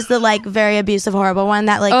 it's always the like very abusive, horrible one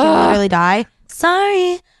that like can literally die.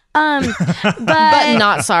 Sorry. But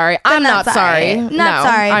not sorry. I'm not sorry. Not No,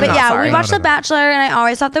 sorry. I'm But not yeah, sorry. we watched No. The Bachelor, and I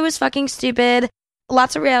always thought that was fucking stupid.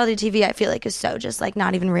 Lots of reality TV, I feel like, is so just like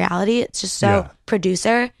not even reality. It's just so Yeah.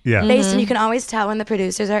 producer Yeah. based, and you can always tell when the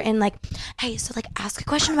producers are in like, hey, so like ask a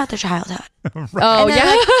question about their childhood. Oh And they're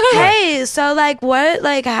yeah. like, hey, so like what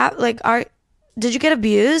did you get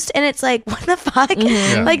abused? And it's like, what the fuck?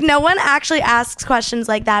 Yeah. Like no one actually asks questions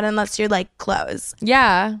like that unless you're like close.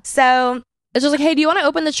 Yeah. So It's just like, hey, do you want to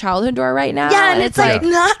open the childhood door right now? yeah, and it's like Yeah.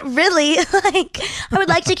 not really. Like I would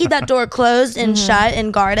like to keep that door closed and shut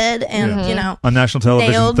and guarded and Yeah. you know. On national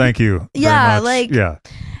television, Nailed. thank you very Yeah, much. like- yeah.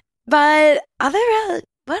 But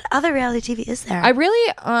what other reality TV is there? I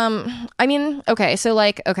really, I mean, okay, so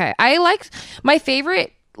like, okay, I like my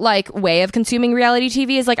favorite like way of consuming reality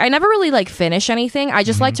TV is like I never really like finish anything. I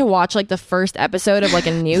just like to watch like the first episode of like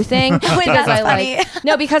a new thing because that's I funny. like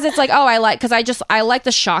no because it's like I like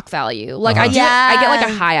the shock value. Like I Uh-huh. do I get like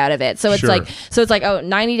a Yeah. high out of it. So it's Sure. like oh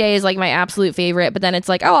 90 Days like my absolute favorite, but then it's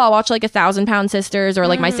like oh I'll watch like 1,000-Pound Sisters or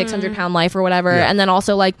like my 600-Pound Life or whatever. Yeah. And then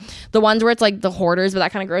also like the ones where it's like the hoarders, but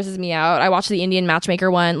that kind of grosses me out. I watched the Indian Matchmaker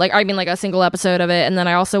one, like I mean like a single episode of it, and then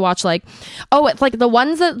I also watch like it's like the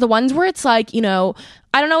ones where it's like, you know,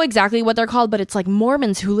 I don't know exactly what they're called, but it's like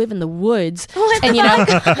Mormons who live in the woods. And you know,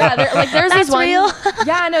 yeah, like there's That's these ones. real?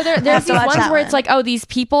 Yeah, no, there's have to these watch ones that where it's one. like, oh, these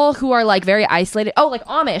people who are like very isolated. Oh, like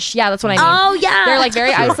Amish. Yeah, that's what I mean. Oh, yeah. They're like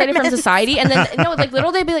very isolated from Mormons. society. And then no, like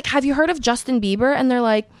little they'd be like, have you heard of Justin Bieber? And they're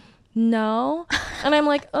like, no. And I'm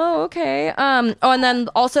like, oh, okay. And then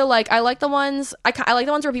also like I like the ones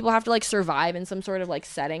where people have to like survive in some sort of like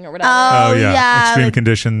setting or whatever. Oh, yeah. yeah, Extreme like-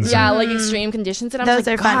 conditions. Yeah, like extreme conditions, and I'm Those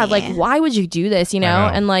like, are God, funny. like, why would you do this? You know,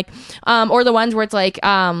 know. and like, or the ones where it's like,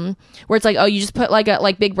 oh, you just put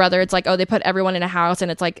like Big Brother. It's like, oh, they put everyone in a house, and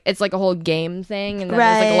it's like a whole game thing, and then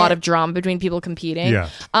there's like a Right. lot of drama between people competing. Yeah.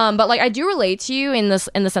 But like, I do relate to you in the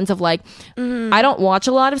sense of like, I don't watch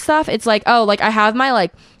a lot of stuff. It's like, oh, like I have my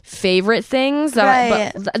like favorite things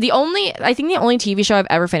that but I think the only TV show I've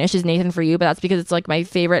ever finished is Nathan For You, but that's because it's like my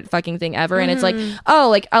favorite fucking thing ever. And it's like, oh,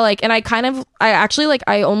 like I actually like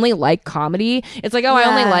I only like comedy. It's like, oh, I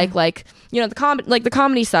only Yeah. like you know the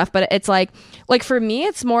comedy stuff, but it's like for me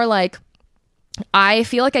it's more like I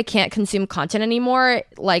feel like I can't consume content anymore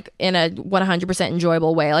like in a 100%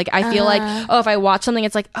 enjoyable way. Like I feel like, oh, if I watch something,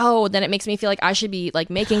 it's like, oh, then it makes me feel like I should be like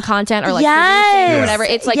making content or like producing or whatever.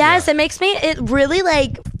 It's like, yes, it makes me, it really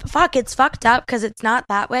like, fuck, it's fucked up because it's not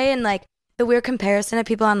that way. And like the weird comparison of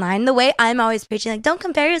people online, the way I'm always preaching, like, don't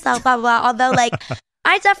compare yourself, blah, blah, blah. Although like,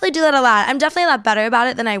 I definitely do that a lot. I'm definitely a lot better about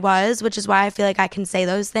it than I was, which is why I feel like I can say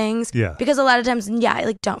those things. Yeah. Because a lot of times, yeah, I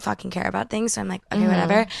like don't fucking care about things. So I'm like, okay,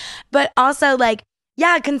 whatever. But also like,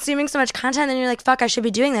 yeah, consuming so much content, and you're like, fuck, I should be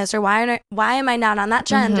doing this, or why am I not on that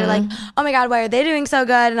trend? Or like, oh my God, why are they doing so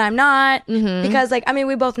good and I'm not? Because like, I mean,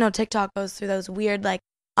 we both know TikTok goes through those weird like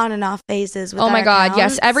on and off phases. With oh my our God,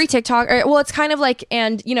 yes. accounts. Every TikToker, well, it's kind of like,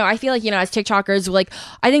 and you know, I feel like, you know, as TikTokers, like,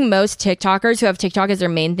 I think most TikTokers who have TikTok as their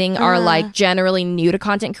main thing are like generally new to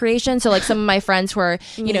content creation. So like some of my friends who are,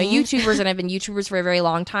 you know, YouTubers and have been YouTubers for a very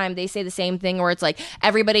long time, they say the same thing where it's like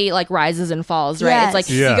everybody like rises and falls, right? Yes. It's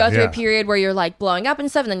like Yeah, you go through yeah. a period where you're like blowing up and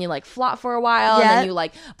stuff, and then you like flop for a while, and Yep. then you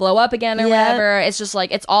like blow up again or Yep. whatever. It's just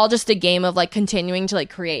like, it's all just a game of like continuing to like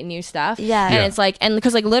create new stuff. Yeah. And Yeah. it's like, and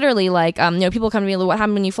because like literally like, you know, people come to me, what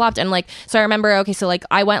happened when extremely flopped. And like, so I remember, okay, so like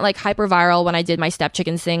I went like hyper viral when I did my Step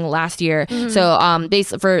Chickens thing last year. So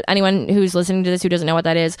for anyone who's listening to this who doesn't know what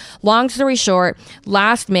that is, long story short,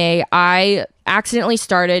 last May I accidentally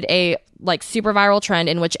started a like super viral trend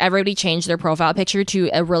in which everybody changed their profile picture to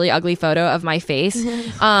a really ugly photo of my face.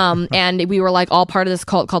 And we were like all part of this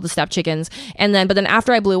cult called the Step Chickens. And then, but then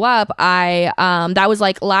after I blew up, that was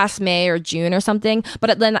like last May or June or something.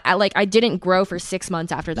 But then I didn't grow for 6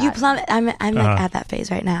 months after that. You plummet. I'm like at that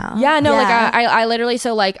phase right now. Yeah, no, like I literally,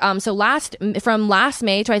 so from last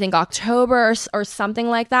May to I think October or something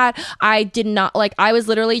like that, I did not, like, I was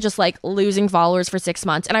literally just like losing followers for 6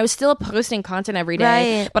 months, and I was still posting content every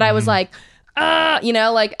day, but I was like,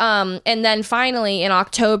 and then finally in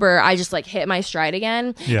October I just like hit my stride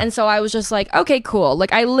again. And so I was just like, okay, cool.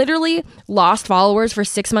 Like I literally lost followers for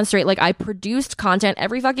 6 months straight. Like I produced content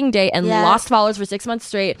every fucking day and lost followers for 6 months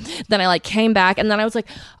straight. Then I like came back, and then I was like,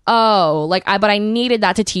 oh, like but I needed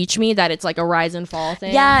that to teach me that it's like a rise and fall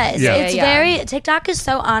thing. It's very, TikTok is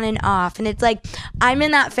so on and off, and it's like I'm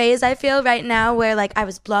in that phase I feel right now where like I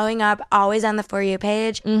was blowing up always on the For You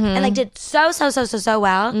page and like did so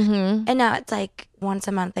well, and now it's like once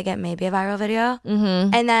a month I get maybe a viral video,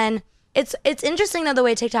 and then it's interesting though the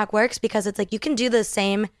way TikTok works, because it's like you can do the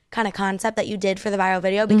same kind of concept that you did for the viral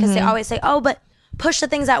video, because they always say, oh, but push the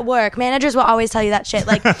things that work. Managers will always tell you that shit.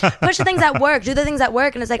 Like, push the things that work, do the things that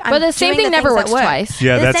work. And it's like, but the same thing never works twice.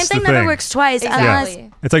 Yeah, the same thing never works twice. Exactly.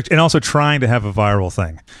 Unless it's like, and also trying to have a viral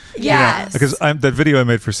thing. Yes. Because that video I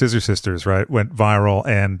made for Scissor Sisters, right, went viral,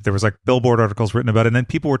 and there was like Billboard articles written about it, and then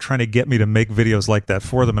people were trying to get me to make videos like that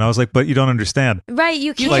for them, and I was like, but you don't understand. Right,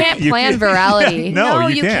 you can't. You can't plan virality. No,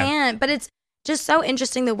 you can't. But it's just so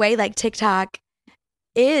interesting the way like TikTok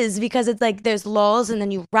is, because it's like there's lulls and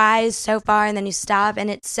then you rise so far and then you stop, and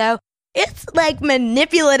it's like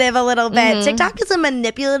manipulative a little bit. TikTok is a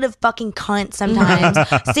manipulative fucking cunt sometimes.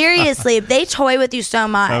 Seriously, they toy with you so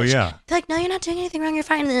much. Oh yeah. They're like, no, you're not doing anything wrong, you're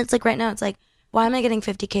fine. And then it's like right now it's like, why am I getting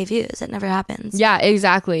 50K views? It never happens. Yeah,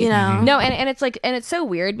 exactly. You know? No, and it's like, and it's so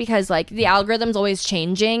weird because like the algorithm's always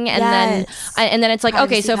changing, and then it's like,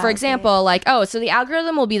 okay, so for example, like, oh, so the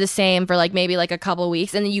algorithm will be the same for like maybe like a couple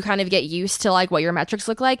weeks, and then you kind of get used to like what your metrics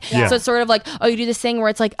look like. So it's sort of like, oh, you do this thing where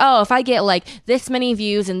it's like, oh, if I get like this many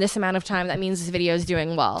views in this amount of time, that means this video is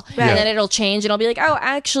doing well. And then it'll change, and it'll be like, oh,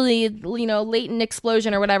 actually, you know, latent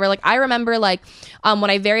explosion or whatever. Like I remember like when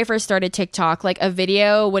I very first started TikTok, like a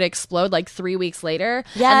video would explode like 3 weeks later.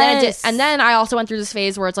 And then I also went through this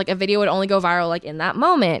phase where it's like a video would only go viral like in that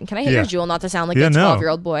moment. Can I hit your jewel not to sound like a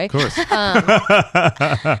 12-year-old boy? Of course.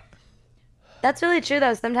 That's really true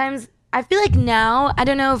though. Sometimes I feel like now, I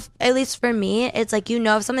don't know if, at least for me, it's like, you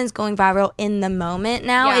know, if something's going viral in the moment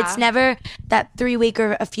now, it's never that 3 week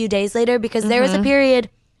or a few days later, because there was a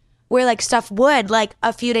period where like stuff would like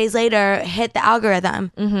a few days later hit the algorithm,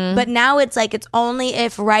 but now it's like it's only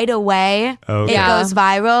if right away it goes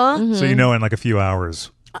viral. So you know, in like a few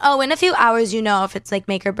hours. Oh, in a few hours, you know if it's like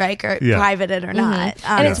make or break or privated or not.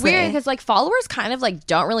 And it's weird because like followers kind of like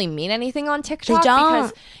don't really mean anything on TikTok. They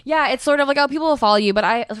don't. Because, it's sort of like, oh, people will follow you.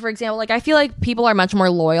 But for example, like I feel like people are much more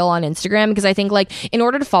loyal on Instagram, because I think like in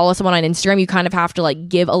order to follow someone on Instagram, you kind of have to like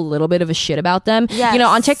give a little bit of a shit about them. Yes. You know,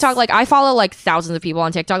 on TikTok, like I follow like thousands of people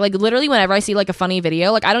on TikTok. Like literally whenever I see like a funny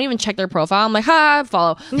video, like I don't even check their profile. I'm like,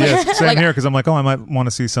 follow. Yeah, same here, because I'm like, oh, I might want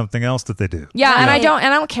to see something else that they do. Yeah, and I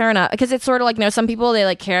don't care enough, because it's sort of like, you know, some people, they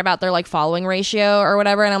like care about their like following ratio or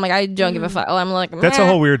whatever, and I'm like, I don't give a fuck. I'm like, that's a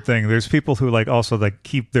whole weird thing. There's people who like also like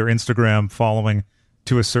keep their Instagram following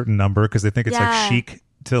to a certain number because they think it's like chic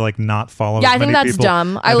to like not follow. I think that's people.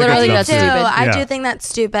 dumb. I literally think that's stupid. I do think that's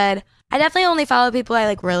stupid. I definitely only follow people I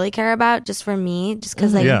like really care about, just for me, just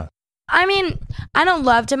because like I mean, I don't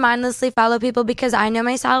love to mindlessly follow people because I know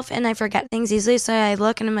myself and I forget things easily. So I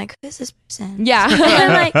look and I'm like, who's this person? Yeah. And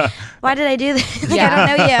I'm like, why did I do this? Like, I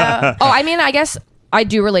don't know you. Oh, I mean, I guess I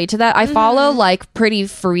do relate to that. I follow like pretty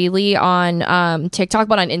freely on TikTok,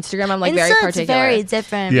 but on Instagram I'm like very particular. It's very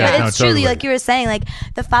different. Yeah, but it's truly like you were saying, like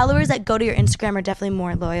the followers that go to your Instagram are definitely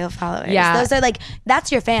more loyal followers. Yeah. Those are like, that's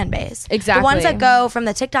your fan base. Exactly. The ones that go from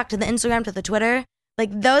the TikTok to the Instagram to the Twitter, like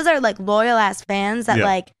those are like loyal ass fans that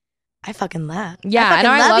like I fucking love. Yeah, and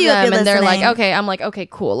I love them, and they're like, okay, I'm like, okay,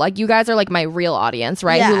 cool. Like, you guys are like my real audience,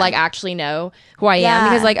 right? Who like actually know who I am,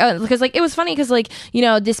 because like it was funny because like, you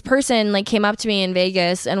know, this person like came up to me in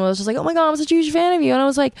Vegas and was just like, oh my god, I'm such a huge fan of you, and I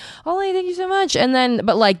was like, Ollie, thank you so much, and then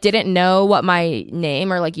but like didn't know what my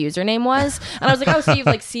name or like username was, and I was like, oh, so you've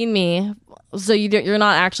like seen me. So you're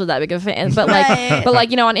not actually that big of a fan, but like, but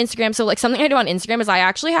like, you know, on Instagram. So like something I do on Instagram is I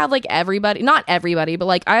actually have like everybody, not everybody, but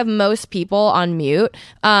like I have most people on mute,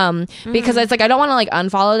 because it's like I don't want to like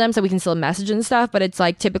unfollow them so we can still message and stuff. But it's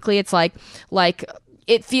like typically it's like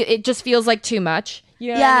it just feels like too much.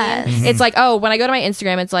 You know what I mean? It's like, oh, when I go to my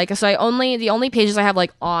Instagram, it's like, so the only pages I have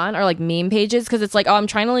like on are like meme pages, because it's like, oh, I'm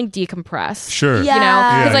trying to like decompress. Sure. You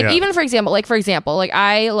know, because even for example, like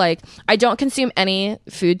I don't consume any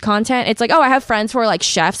food content. It's like, oh, I have friends who are like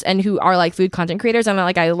chefs and who are like food content creators, and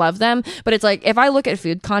like I love them, but it's like if I look at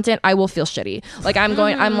food content, I will feel shitty. Like I'm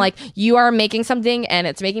like, you are making something and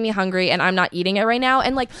it's making me hungry and I'm not eating it right now.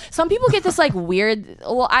 And like some people get this like weird.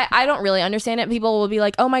 Well, I don't really understand it. People will be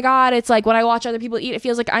like, oh my god, it's like when I watch other people eat, it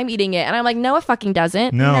feels like I'm eating it, and I'm like, no, it fucking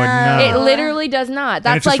doesn't. No. It literally does not.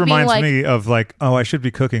 That's and it just like reminds being like, me of like, oh, I should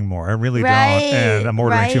be cooking more. I really don't, and I'm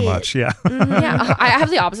ordering too much. Yeah. yeah, I have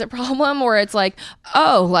the opposite problem where it's like,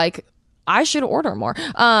 oh, like I should order more.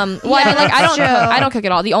 I mean, like I don't cook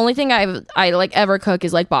at all. The only thing I like ever cook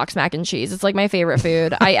is like boxed mac and cheese. It's like my favorite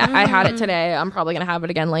food. I had it today. I'm probably gonna have it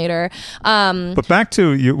again later. But back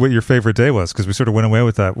to what your favorite day was, because we sort of went away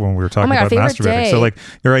with that when we were talking about masturbating. Day. So like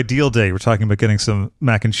your ideal day, you were talking about getting some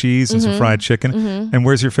mac and cheese and some fried chicken. And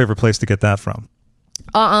where's your favorite place to get that from?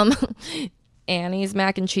 Annie's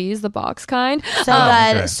mac and cheese, the box kind. So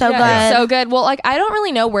good. Okay. So good. So good. Well, like I don't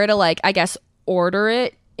really know where to like, I guess, order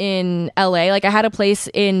it in LA. Like I had a place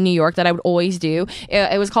in New York that I would always do.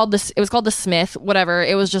 It was called the Smith, whatever.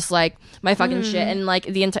 It was just like my fucking shit, and like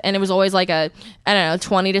and it was always like a, I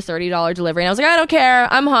don't know, $20 to $30 delivery. And I was like, I don't care,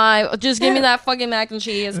 I'm high, just give me that fucking mac and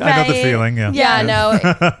cheese. I know the feeling.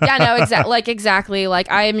 Exactly. Like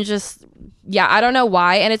I'm just. Yeah, I don't know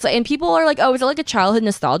why. And it's like, and people are like, oh, is it like a childhood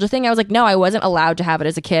nostalgia thing? I was like, no, I wasn't allowed to have it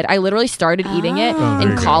as a kid. I literally started eating it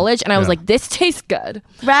in college, and I was like, this tastes good.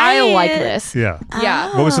 Right. I like this. Yeah.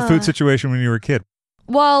 Yeah. What was the food situation when you were a kid?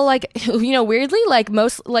 Well, like, you know, weirdly,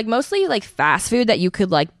 mostly like fast food that you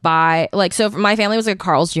could like buy. Like, so my family was like a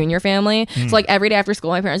Carl's Jr. family. So like every day after school,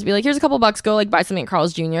 my parents would be like, here's a couple bucks, go like buy something at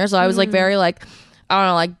Carl's Jr. So I was like very like, I don't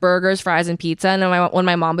know, like burgers, fries, and pizza. And when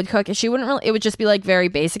my mom would cook, she wouldn't really, it would just be like very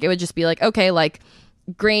basic. It would just be like, okay, like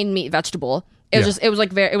grain, meat, vegetable. It was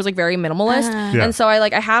very minimalist. And so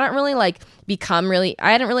I hadn't really like I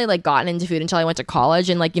hadn't really like gotten into food until I went to college,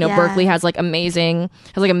 and like, you know, Berkeley has amazing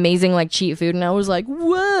like cheap food, and I was like,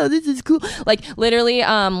 whoa, this is cool. Like literally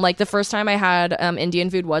like the first time I had Indian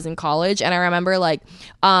food was in college, and I remember like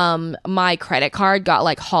my credit card got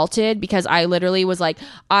like halted because I literally was like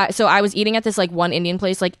so I was eating at this like one Indian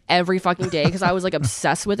place like every fucking day because I was like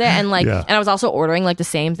obsessed with it, and like and I was also ordering like the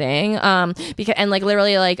same thing because and like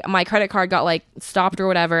literally like my credit card got like stopped or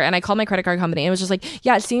whatever, and I called my credit card company, and it was just like,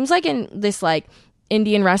 yeah, it seems like in this like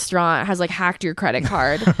Indian restaurant has like hacked your credit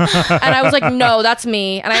card. And I was like, no, that's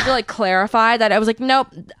me. And I had to like clarify that. I was like, nope,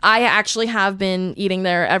 I actually have been eating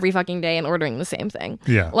there every fucking day and ordering the same thing.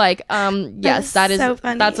 Yeah. Like, yes, that is so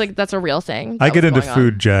funny. That's a real thing. I get into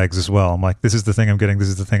food jags as well. I'm like, this is the thing I'm getting. This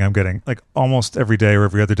is the thing I'm getting, like almost every day or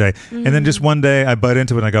every other day. And then just one day I bite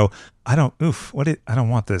into it and I go, I don't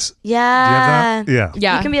want this. Yeah. Do you have that? Yeah.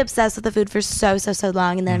 Yeah. You can be obsessed with the food for so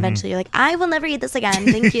long, and then eventually you're like, I will never eat this again.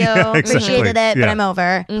 Thank you. Appreciated it, but I'm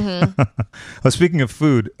over. Well, speaking of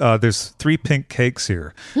food, there's 3 pink cakes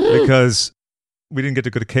here because we didn't get to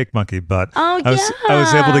go to Cake Monkey, but I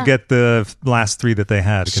was able to get the last 3 that they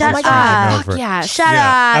had. Shut up. Shut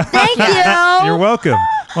up. Thank you. You're welcome.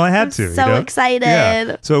 Well, I had to. So excited.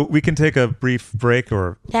 Yeah. So we can take a brief break,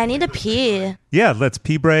 or I need to pee. Yeah, let's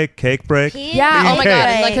pee break, cake break. Yeah. Oh my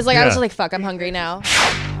god. Like, cause like I was just like, fuck, I'm hungry now.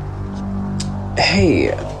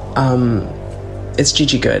 Hey, it's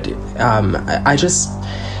Gigi Good.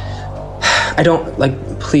 I don't,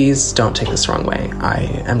 like, please don't take this the wrong way. I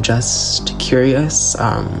am just curious.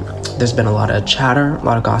 There's been a lot of chatter, a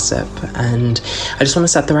lot of gossip, and I just want to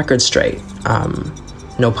set the record straight.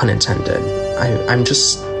 No pun intended. I'm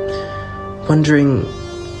just wondering,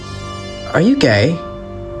 are you gay?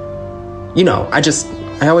 You know,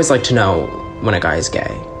 I always like to know when a guy is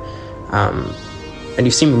gay. And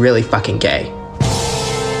you seem really fucking gay.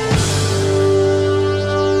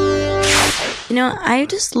 You know, I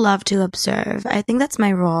just love to observe. I think that's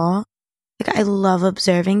my role. Like, I love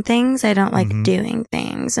observing things. I don't like doing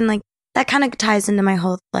things. And like, that kind of ties into my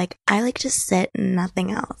whole, like, I like to sit and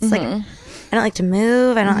nothing else. Like, I don't like to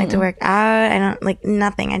move. I don't like to work out. I don't like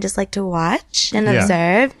nothing. I just like to watch and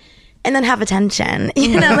observe and then have attention.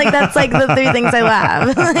 You know, like, that's like the 3 things I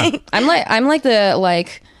love. Like, I'm like the,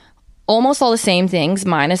 like, almost all the same things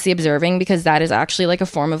minus the observing, because that is actually like a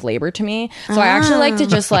form of labor to me. So I actually like to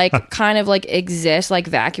just like kind of like exist like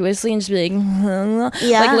vacuously and just be like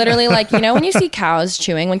like literally, like, you know, when you see cows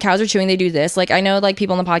chewing, when cows are chewing, they do this. Like, I know like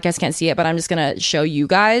people on the podcast can't see it, but I'm just gonna show you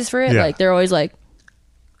guys for it. Like, they're always like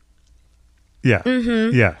Yeah.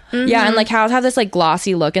 Yeah. Yeah, and like cows have this like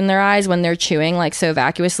glossy look in their eyes when they're chewing like so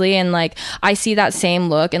vacuously, and like I see that same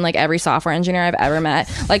look in like every software engineer I've ever met.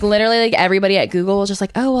 Like literally like everybody at Google was just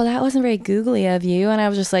like, oh well, that wasn't very googly of you, and I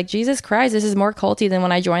was just like, Jesus Christ, this is more culty than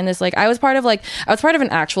when I joined this. Like I was part of an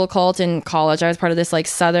actual cult in college. I was part of this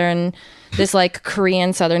like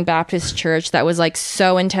Korean Southern Baptist church that was like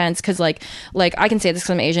so intense because like I can say this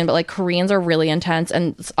because I'm Asian, but like Koreans are really intense,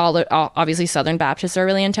 and obviously Southern Baptists are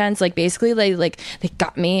really intense. Like basically they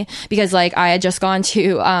got me because like I had just gone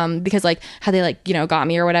to because like how they like, you know, got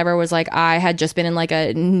me or whatever was like I had just been in like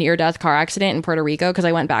a near-death car accident in Puerto Rico because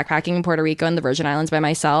I went backpacking in Puerto Rico and the Virgin Islands by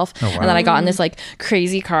myself. Oh, wow. And then I got in this like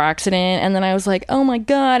crazy car accident, and then I was like, oh my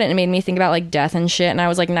God, and it made me think about like death and shit. And I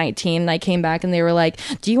was like 19 and I came back and they were like,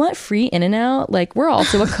 do you want free In-N-Out? Like we're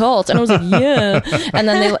also a cult. And I was like, yeah. And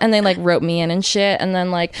then they like wrote me in and shit. And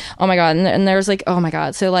then like, oh my God. And there's like, oh my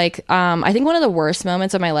God. So like I think one of the worst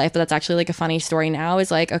moments of my life, but that's actually like a funny story now, is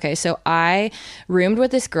like, okay, so I roomed with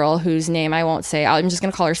this girl whose name I won't say. I'm just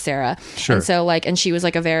gonna call her Sarah. Sure. And so like, and she was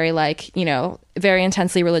like a very like, you know, very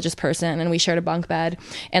intensely religious person, and we shared a bunk bed.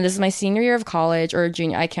 And this is my senior year of college or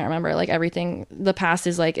junior, I can't remember. Like everything, the past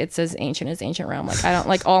is like, it's as ancient as ancient Rome. Like I don't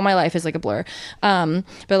like, all my life is like a blur. But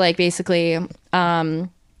like basically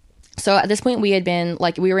so at this point we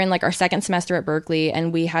were in like our second semester at Berkeley,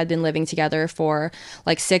 and we had been living together for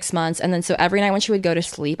like 6 months. And then so every night when she would go to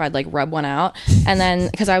sleep, I'd like rub one out. And then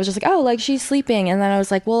because I was just like, oh, like she's sleeping. And then I was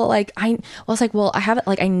like, I have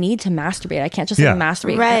like I need to masturbate. I can't just like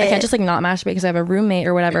masturbate. Right. I can't just like not masturbate because I have a roommate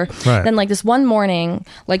or whatever. Right. Then like this one morning,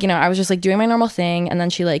 like, you know, I was just like doing my normal thing, and then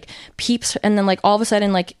she like peeps, and then like all of a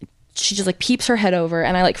sudden like she just like peeps her head over,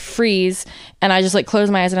 and I like freeze, and I just like close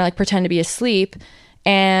my eyes and I like pretend to be asleep.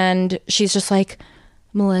 And she's just like,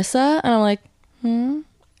 Melissa? And I'm like,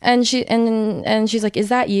 and she's like, is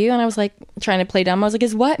that you? And I was like trying to play dumb. I was like,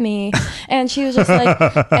 is what me? And she was just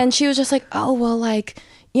like, oh well, like,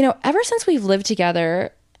 you know, ever since we've lived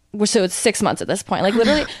together, so it's 6 months at this point, like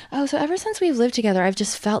literally, so ever since we've lived together, I've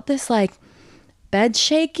just felt this like bed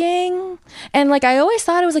shaking. And like I always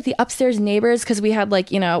thought it was like the upstairs neighbors because we had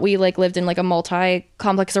like, you know, we like lived in like a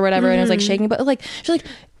multi-complex or whatever, and it was like shaking. But like she's like,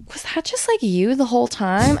 was that just like you the whole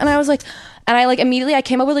time? And I was like, and I like immediately I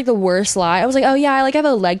came up with like the worst lie. I was like, oh yeah, I like have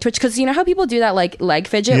a leg twitch, because you know how people do that like leg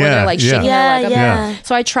fidget where they're like shaking their leg up. Yeah.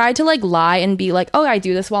 So I tried to like lie and be like, oh, I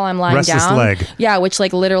do this while I'm lying Restless down. leg. Yeah, which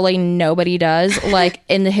like literally nobody does like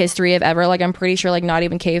in the history of ever. Like I'm pretty sure like not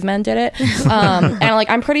even cavemen did it. And like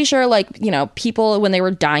I'm pretty sure like, you know, people when they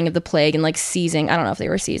were dying of the plague and like seizing, I don't know if they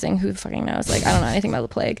were seizing, who fucking knows? Like I don't know anything about the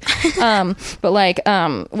plague. But like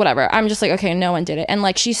whatever. I'm just like, okay, no one did it. And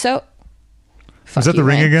like she's so Was that the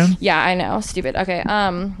ring again? Yeah, I know. Stupid. Okay.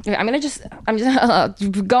 I'm just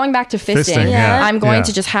going back to fisting. Yeah. I'm going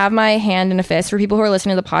to just have my hand in a fist. For people who are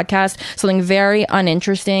listening to the podcast, something very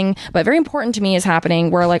uninteresting but very important to me is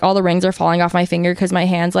happening, where like all the rings are falling off my finger because my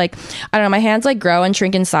hands like, I don't know, my hands like grow and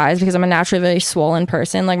shrink in size because I'm a naturally very swollen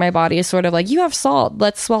person. Like my body is sort of like, you have salt,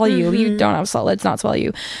 let's swallow you. You don't have salt, let's not swallow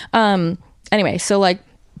you. Anyway, so that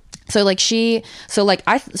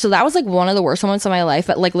was like one of the worst moments of my life,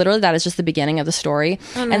 but like literally that is just the beginning of the story.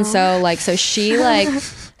 Oh, no. And so she like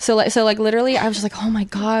so literally I was just like, oh my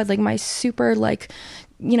God, like my super like,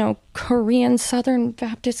 you know, Korean Southern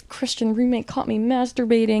Baptist Christian roommate caught me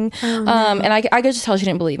masturbating. Oh, no. And I could just tell she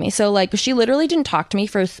didn't believe me. So like she literally didn't talk to me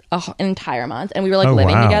for an entire month, and we were like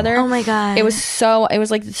living together. Oh my God. It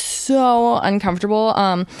was like so uncomfortable.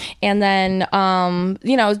 And then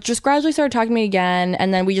you know, just gradually started talking to me again,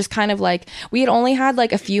 and then we just kind of like, we had only had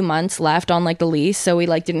like a few months left on like the lease, so we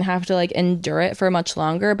like didn't have to like endure it for much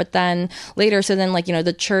longer. But then later, so then like, you know,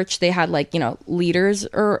 the church, they had like, you know, leaders,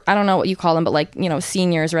 or I don't know what you call them, but like, you know,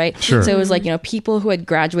 seniors, right? Sure. So it was like, you know, people who had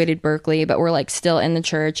graduated Berkeley but were like still in the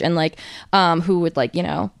church, and like who would like, you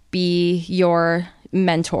know, be your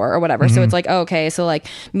mentor or whatever. So it's like, oh, okay, so like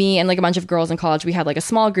me and like a bunch of girls in college, we had like a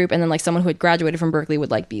small group, and then like someone who had graduated from Berkeley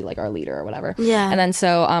would like be like our leader or whatever. Yeah. And then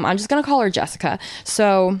so I'm just gonna call her Jessica.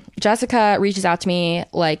 So Jessica reaches out to me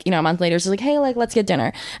like, you know, a month later. She's like, hey, like let's get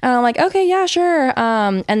dinner. And I'm like, okay, yeah, sure.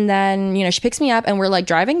 And then, you know, she picks me up and we're like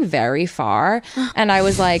driving very far, and I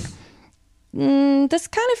was like, this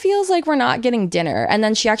kind of feels like we're not getting dinner. And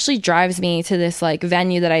then she actually drives me to this like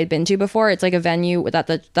venue that I had been to before. It's like a venue that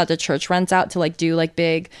the church rents out to like do like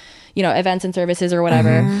big, events and services or whatever.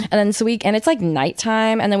 And then and it's like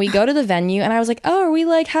nighttime, and then we go to the venue, and I was like, oh, are we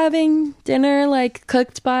like having dinner like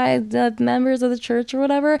cooked by the members of the church or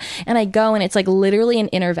whatever? And I go, and it's like literally an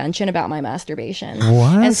intervention about my masturbation.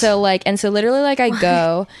 What? And so literally like I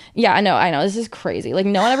go, yeah, I know this is crazy. Like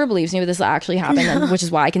no one ever believes me, but this actually happened, and, which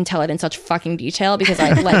is why I can tell it in such fucking detail, because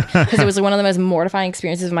it was one of the most mortifying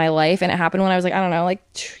experiences of my life, and it happened when I was like, I don't know, like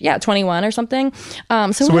 21 or something.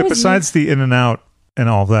 So wait, besides the in and out and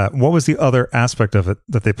all that, what was the other aspect of it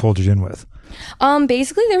that they pulled you in with?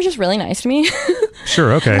 Basically they were just really nice to me.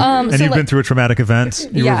 Sure, okay. And so you've been through a traumatic event.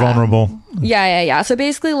 You were vulnerable. Yeah. So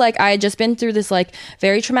basically, like, I had just been through this like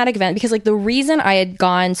very traumatic event, because like the reason I had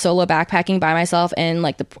gone solo backpacking by myself in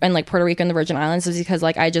Puerto Rico and the Virgin Islands was because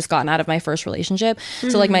like I had just gotten out of my first relationship.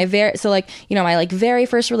 So like my very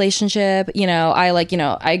first relationship,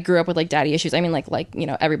 I grew up with like daddy issues. I mean, like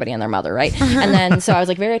everybody and their mother, right? And then so I was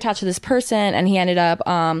like very attached to this person, and he ended up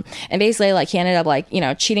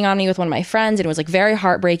cheating on me with one of my friends, and it was like very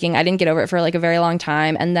heartbreaking. I didn't get over it for like a very long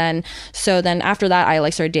time, and then after that I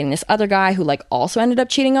like started dating this other guy who like also ended up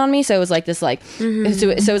cheating on me. So it was like this like so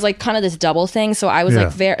it was like kind of this double thing. So I was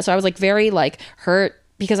very like hurt,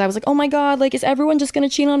 because I was like, oh my God, like, is everyone just going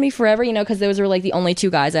to cheat on me forever? Because those were like the only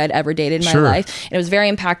two guys I had ever dated in my life. And it was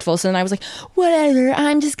very impactful. So then I was like, whatever,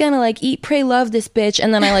 I'm just going to like eat, pray, love this bitch.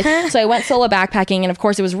 And then so I went solo backpacking, and of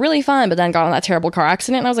course it was really fun, but then got in that terrible car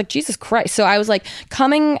accident, and I was like, Jesus Christ. So I was like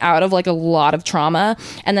coming out of like a lot of trauma,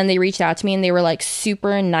 and then they reached out to me, and they were like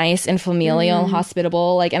super nice and familial and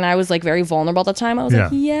hospitable. Like, and I was like very vulnerable at the time. I was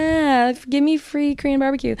like, yeah, give me free Korean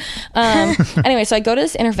barbecue. Anyway, so I go to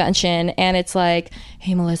this intervention, and it's like,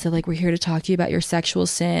 hey Melissa, like, we're here to talk to you about your sexual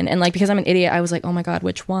sin. And like, because I'm an idiot, I was like, oh my God,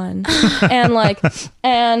 which one?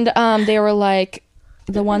 and they were like,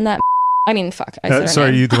 the one that fuck, I said her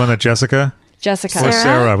sorry, name. you the one that Jessica Or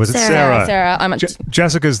Sarah? Was it Sarah? Sarah.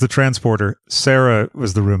 Jessica's the transporter. Sarah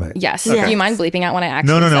was the roommate. Yes. Okay. Do you mind bleeping out when I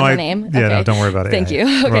actually said her name? Yeah, okay. no, don't worry about it. Thank you.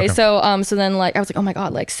 You're Okay, welcome. so then like I was like, oh my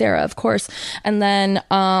God, like Sarah, of course. And then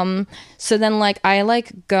so then like I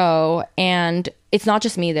like go, and it's not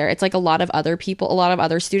just me there. It's like a lot of other people, a lot of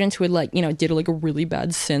other students who had like, did like a really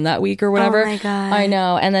bad sin that week or whatever. Oh my God. I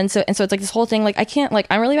know. And then so it's like this whole thing, like I can't, like,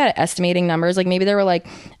 I'm really bad at estimating numbers. Like maybe there were like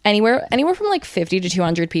anywhere from like 50 to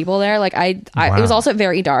 200 people there. Like it was also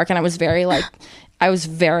very dark, and I was very like,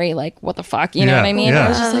 what the fuck? You know what I mean? Yeah. I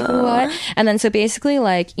was just like, what? And then so basically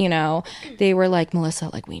like, they were like, Melissa,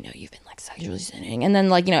 like, we know you've been like sexually sinning. And then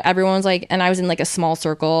like, everyone's like, and I was in like a small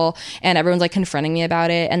circle, and everyone's like confronting me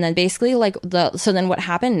about it. And then basically like so then what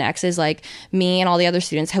happened next is like me and all the other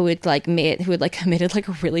students who had committed like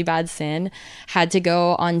a really bad sin had to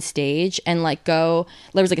go on stage and like there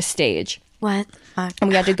was like a stage. What the fuck? And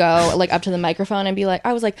we had to go like up to the microphone and be like,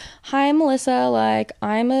 I was like, hi Melissa, like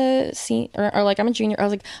I'm a senior, or like I'm a junior. I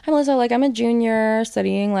was like, hi Melissa, like I'm a junior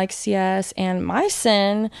studying like CS, and my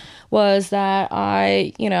sin was that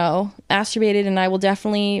I, masturbated, and I will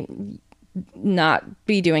definitely not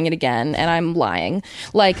be doing it again, and I'm lying.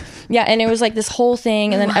 Like, yeah. And it was like this whole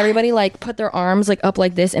thing, and then everybody like put their arms like up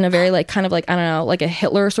like this in a very like kind of like, I don't know, like a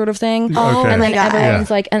Hitler sort of thing. Oh, okay. And then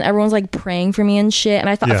everyone's like praying for me and shit. And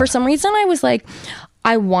I thought for some reason I was like,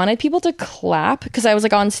 I wanted people to clap because I was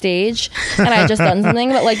like on stage and I had just done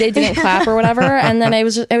something, but like they didn't clap or whatever. And then it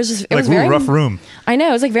was very rough room. I know,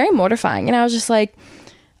 it was like very mortifying, and I was just like,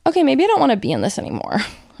 okay, maybe I don't want to be in this anymore.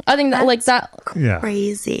 I think that like that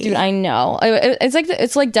crazy, dude. I know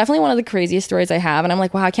it's like definitely one of the craziest stories I have, and I'm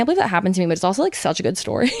like, wow, I can't believe that happened to me. But it's also like such a good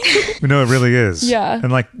story. No, it really is. Yeah.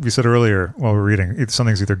 And like we said earlier while we were reading,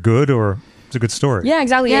 something's either good or it's a good story. Yeah,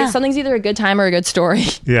 exactly. Yeah. Something's either a good time or a good story.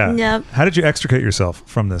 Yeah. Yep. How did you extricate yourself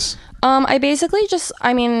from this? I basically just,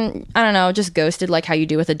 I don't know, just ghosted like how you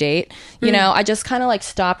do with a date. I just kind of like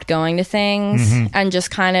stopped going to things and just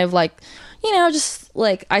kind of like, just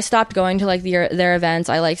like I stopped going to like their events.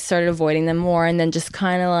 I like started avoiding them more, and then just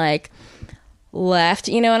kind of like left,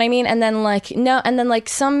 you know what I mean? And then like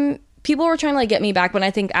some people were trying to like get me back, but I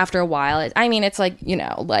think after a while, it's like,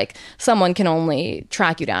 like someone can only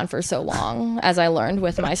track you down for so long, as I learned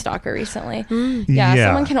with my stalker recently. Yeah,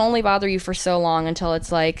 someone can only bother you for so long until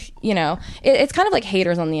it's like, it's kind of like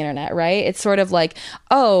haters on the internet, right? It's sort of like,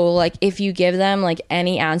 oh, like if you give them like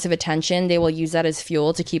any ounce of attention, they will use that as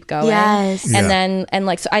fuel to keep going. Yes. And then, and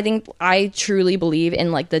like, so I think I truly believe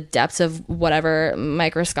in like the depths of whatever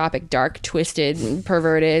microscopic, dark, twisted,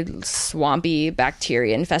 perverted, swampy,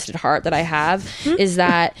 bacteria infested heart that I have is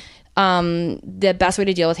that the best way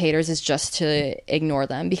to deal with haters is just to ignore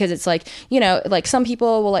them, because it's like, you know, like some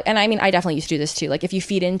people will like, and I mean, I definitely used to do this too. Like if you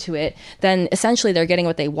feed into it, then essentially they're getting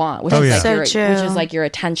what they want, which is like which is like your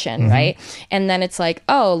attention, right? And then it's like,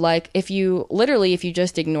 oh, like if you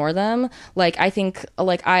just ignore them, like I think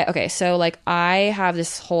like so like I have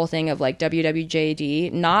this whole thing of like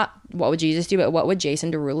WWJD, not what would Jesus do, but what would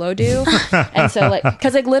Jason Derulo do? And so like,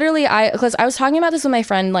 cause like literally because I was talking about this with my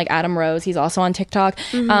friend like Adam Rose, he's also on TikTok,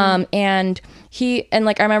 and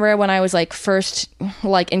like I remember when I was like first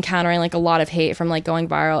like encountering like a lot of hate from like going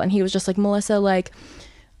viral, and he was just like, Melissa, like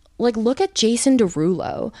look at Jason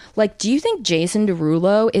Derulo. Like, do you think Jason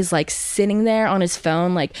Derulo is like sitting there on his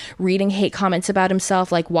phone, like reading hate comments about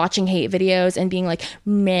himself, like watching hate videos and being like,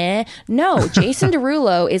 meh? No, Jason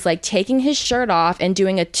Derulo is like taking his shirt off and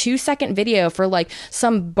doing a 2-second video for like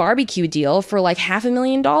some barbecue deal for like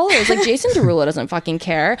 $500,000. Like Jason Derulo doesn't fucking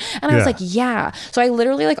care. And I was like, yeah. So I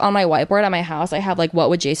literally like on my whiteboard at my house, I have like,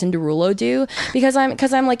 what would Jason Derulo do? Because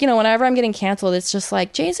I'm like, you know, whenever I'm getting canceled, it's just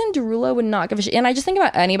like Jason Derulo would not give a shit. And I just think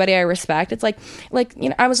about anybody I respect. It's like, you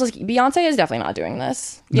know, I was like, Beyonce is definitely not doing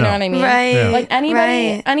this. You know what I mean? Right. Yeah. Like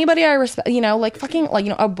anybody I respect, you know, like fucking, like, you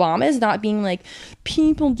know, Obama is not being like,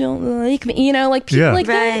 people don't like me, you know, like people, like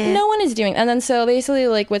no one is doing. And then so basically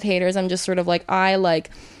like with haters, I'm just sort of like, I like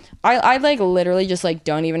literally just like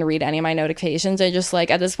don't even read any of my notifications. I just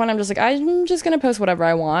like, at this point, I'm just like, I'm just going to post whatever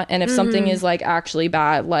I want. And if something is like actually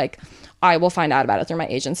bad, like I will find out about it through my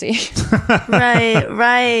agency.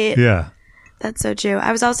 Right. Yeah. That's so true.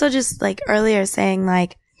 I was also just like earlier saying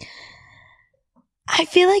like, I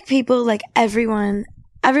feel like people, like everyone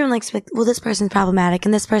likes like, well, this person's problematic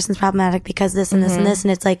and this person's problematic because this and this and this.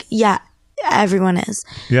 And it's like, yeah, everyone is.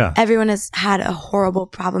 Yeah. Everyone has had a horrible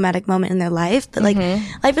problematic moment in their life. But like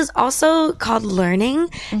life is also called learning.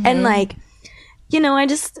 And like, you know,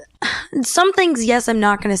 some things, yes, I'm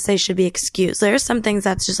not going to say should be excused. There are some things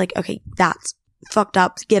that's just like, okay, that's fucked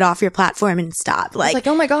up, get off your platform and stop. Like, it's like,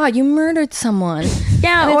 oh my god, you murdered someone.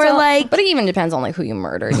 Yeah, or like, but it even depends on like who you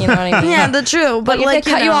murdered, you know what I mean? Yeah, the true. But like, if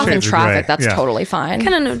they cut you off in traffic, that's totally fine. I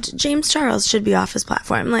don't know, James Charles should be off his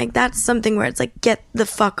platform. Like, that's something where it's like, get the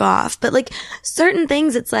fuck off. But like, certain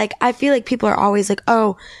things, it's like, I feel like people are always like,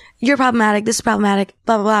 oh, you're problematic, this is problematic,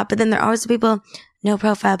 blah blah blah. But then there are always the people, no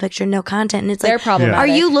profile picture, no content. And it's they're like, problematic. Are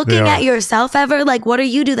you looking at yourself ever? Like, what do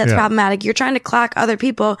you do that's problematic? You're trying to clock other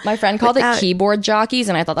people. My friend called it keyboard jockeys,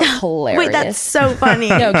 and I thought that was hilarious. Wait, that's so funny.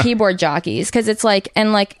 No, keyboard jockeys. Because it's like,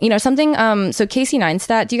 and like, you know, something, so Casey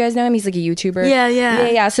Neistat, do you guys know him? He's like a YouTuber.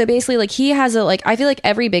 Yeah. So basically, like, he has a, like, I feel like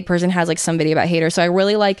every big person has like some video about haters. So I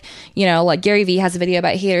really like, you know, like Gary Vee has a video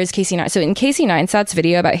about haters. So in Casey Neistat's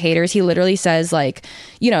video about haters, he literally says like,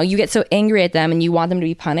 you know, you get so angry at them and you want them to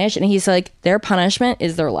be punished. And he's like, their punishment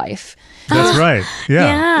is their life. That's right.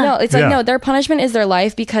 Yeah. No, it's like, no, their punishment is their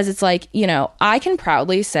life, because it's like, you know, I can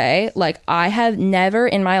proudly say, like, I have never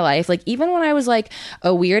in my life, like, even when I was like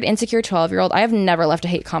a weird, insecure 12-year-old, I have never left a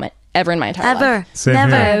hate comment ever in my entire life. Same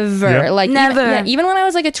never. Here. Ever. Yep. Like, never. Even when I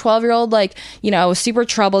was like a 12-year-old, like, you know, super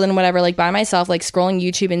troubled and whatever, like by myself, like scrolling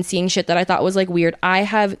YouTube and seeing shit that I thought was like weird, I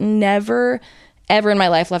have never ever in my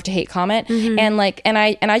life left a hate comment. And like, and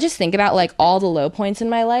I just think about like all the low points in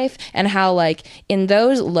my life and how like in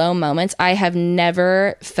those low moments I have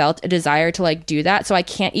never felt a desire to like do that. So I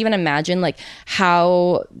can't even imagine like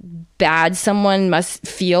how bad someone must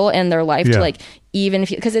feel in their life to like even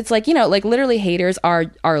feel, because it's like, you know, like literally haters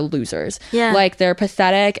are losers. Like they're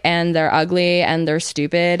pathetic and they're ugly and they're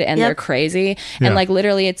stupid and they're crazy. And like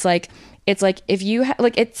literally it's like if you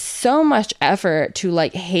like, it's so much effort to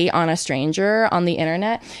like hate on a stranger on the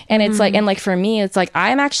internet. And it's like, and like for me, it's like,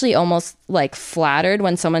 I'm actually almost like flattered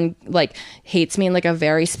when someone like hates me in like a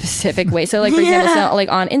very specific way. So like, for example, so, like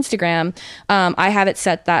on Instagram, I have it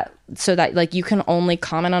set that so that like you can only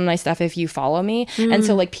comment on my stuff if you follow me. And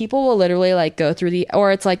so like people will literally like go through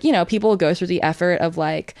or it's like, you know, people will go through the effort of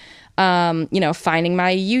like, you know, finding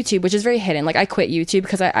my YouTube, which is very hidden. Like I quit YouTube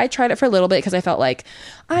because I tried it for a little bit because I felt like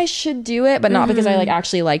I should do it, but not because I like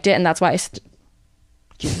actually liked it. And that's why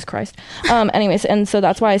Jesus Christ. Anyways, and so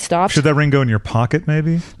that's why I stopped. Should that ring go in your pocket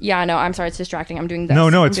maybe? Yeah, no, I'm sorry, it's distracting. I'm doing this.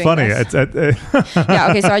 No, it's funny. Yeah,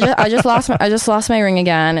 okay, so I just lost my ring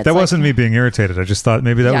again. It's that wasn't me being irritated. I just thought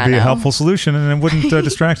maybe that would be a helpful solution and it wouldn't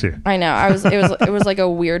distract you. I know. It was like a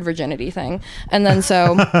weird virginity thing. And then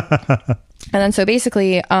so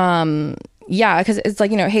basically yeah, because it's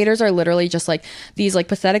like, you know, haters are literally just like these like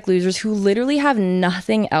pathetic losers who literally have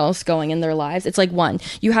nothing else going in their lives. It's like, one,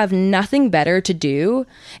 you have nothing better to do,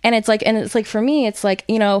 and it's like for me, it's like,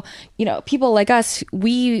 you know, people like us,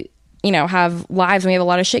 we you know, have lives and we have a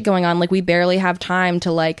lot of shit going on. Like we barely have time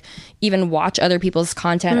to like even watch other people's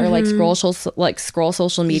content or like scroll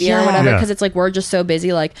social media or whatever, because it's like we're just so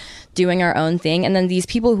busy like doing our own thing. And then these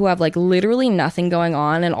people who have like literally nothing going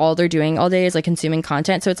on and all they're doing all day is like consuming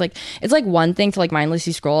content. So it's like one thing to like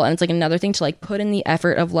mindlessly scroll, and it's like another thing to like put in the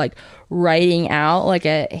effort of like writing out like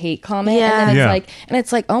a hate comment. And then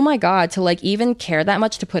it's like, oh my God, to like even care that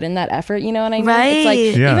much to put in that effort, you know what I mean? It's like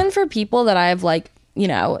even for people that I've like, you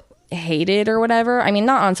know, hated or whatever, I mean,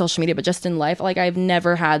 not on social media but just in life, like I've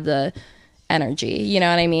never had the energy, you know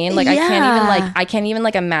what I mean? Like I can't even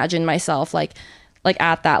like imagine myself like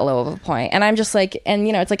at that low of a point. And I'm just like, and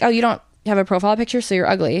you know, it's like, oh, you don't have a profile picture, so you're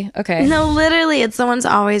ugly. Okay. No, literally, it's someone's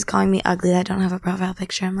always calling me ugly. I don't have a profile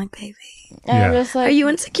picture. I'm like, baby, I'm just like, are you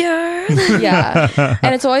insecure? Yeah.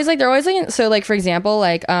 And it's always like, they're always like, so like for example,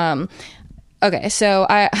 like okay, so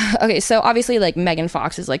obviously like Megan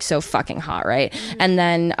Fox is like so fucking hot, right? And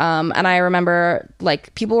then and I remember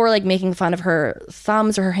like people were like making fun of her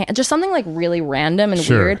thumbs or her hand, just something like really random and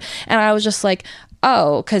weird, and I was just like,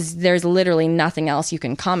 oh, because there's literally nothing else you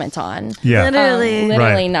can comment on. Yeah.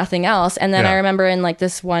 Literally nothing else. And then I remember in like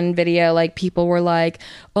this one video, like people were like,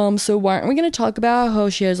 so why aren't we going to talk about how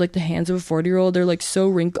she has like the hands of a 40-year-old? They're like so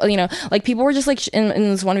wrinkled, you know, like people were just like, in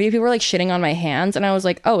this one video, people were like shitting on my hands. And I was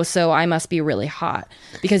like, oh, so I must be really hot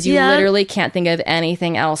because you literally can't think of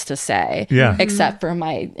anything else to say except for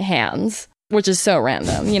my hands. Which is so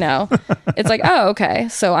random, you know? It's like, oh, okay,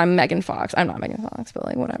 so I'm Megan Fox. I'm not Megan Fox, but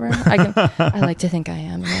like, whatever. I like to think I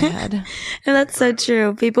am in my head. And that's so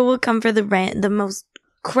true. People will come for the most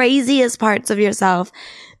craziest parts of yourself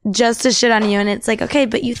just to shit on you. And it's like, okay,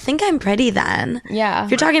 but you think I'm pretty then. Yeah.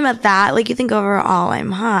 If you're talking about that, like you think overall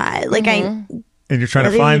I'm hot. Like and you're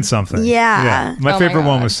trying to find something. Yeah. My favorite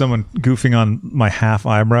one was someone goofing on my half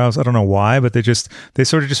eyebrows. I don't know why, but they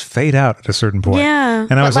sort of just fade out at a certain point. Yeah.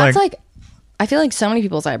 And I was like, I feel like so many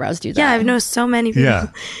people's eyebrows do that. Yeah, I've known so many people. Yeah.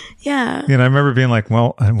 Yeah. And I remember being like,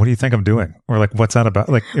 well, what do you think I'm doing? Or like, what's that about?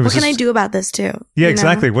 Like, it was what can I do about this too? Yeah,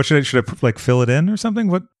 exactly. What should I like fill it in or something?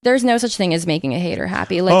 What? There's no such thing as making a hater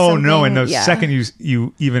happy. Like, no. And the second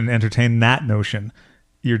you even entertain that notion,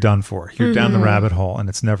 you're done for. You're down the rabbit hole, and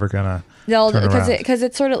it's never gonna turn around. Because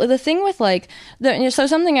it's sort of the thing with like so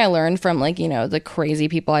something I learned from like, you know, the crazy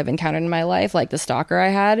people I've encountered in my life, like the stalker I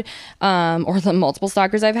had, or the multiple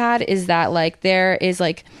stalkers I've had, is that like there is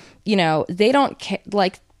like, you know, they don't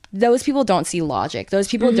like. Those people don't see logic. Those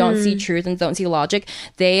people don't see truth and don't see logic.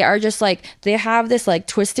 They are just like, they have this like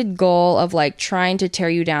twisted goal of like trying to tear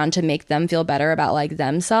you down to make them feel better about like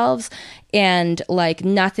themselves. And like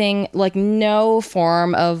nothing, like no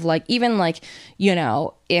form of like, even like, you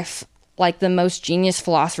know, if like the most genius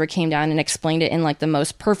philosopher came down and explained it in like the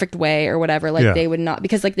most perfect way or whatever, like they would not,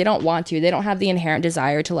 because like they don't want to, they don't have the inherent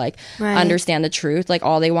desire to like understand the truth. Like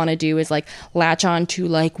all they want to do is like latch on to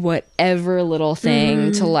like whatever little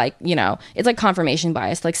thing to like, you know, it's like confirmation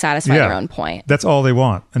bias, to, like satisfy their own point. That's all they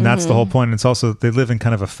want. And that's the whole point. And it's also, they live in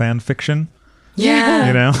kind of a fan fiction. Yeah.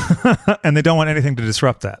 You know? And they don't want anything to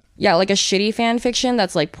disrupt that. Yeah, like a shitty fan fiction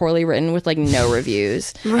that's like poorly written with like no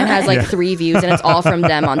reviews and has like 3 views and it's all from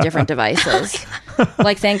them on different devices.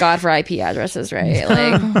 Like, thank God for IP addresses, right?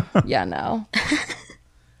 Like, yeah, no.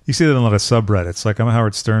 You see that in a lot of subreddits. Like, I'm a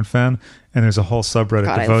Howard Stern fan, and there's a whole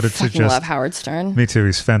subreddit devoted to just... I love Howard Stern. Me too.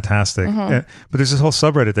 He's fantastic. But there's this whole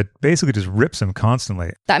subreddit that basically just rips him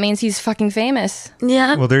constantly. That means he's fucking famous.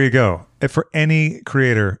 Yeah. Well, there you go. If for any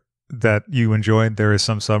creator that you enjoyed, there is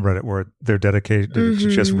some subreddit where they're dedicated to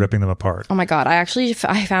just ripping them apart. Oh my God. I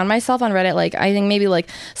found myself on Reddit, like, I think maybe like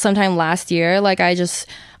sometime last year, like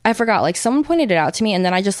I forgot, like someone pointed it out to me, and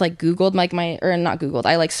then I just like Googled like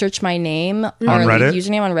I like searched my name or like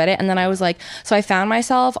username on Reddit, and then I was like, so I found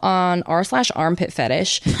myself on r/armpit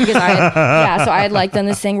fetish because I had like done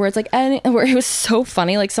this thing where it's like, where it was so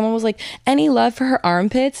funny, like someone was like, any love for her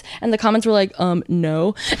armpits, and the comments were like,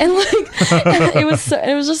 no, and like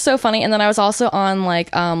it was just so funny. And then I was also on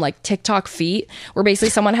like TikTok feet, where basically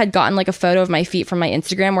someone had gotten like a photo of my feet from my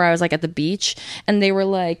Instagram where I was like at the beach, and they were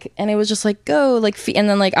like, and it was just like, go like feet, and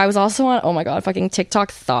then like I was also on, oh my God, fucking TikTok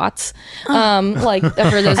thoughts. Like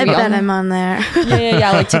for those of you, I'm on there.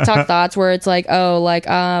 yeah, like TikTok thoughts, where it's like, oh, like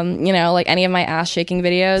you know, like any of my ass shaking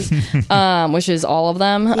videos, which is all of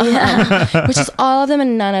them, which is all of them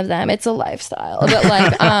and none of them. It's a lifestyle, but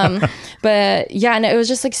like, but yeah, no, it was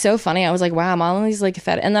just like so funny. I was like, wow, I'm on these like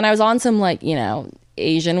and then I was on some like, you know,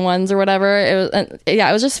 Asian ones or whatever. It was,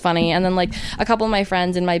 it was just funny. And then like a couple of my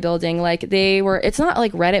friends in my building, like it's not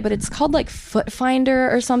like Reddit, but it's called like Foot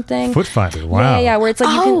Finder or something. Foot Finder, wow. Yeah, where it's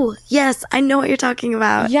like yes, I know what you're talking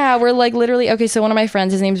about. Yeah, we're like literally, okay, so one of my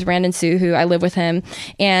friends, his name's Brandon Suhu, I live with him,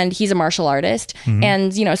 and he's a martial artist.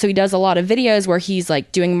 And, you know, so he does a lot of videos where he's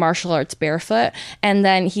like doing martial arts barefoot. And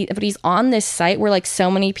then he's on this site where like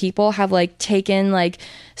so many people have like taken like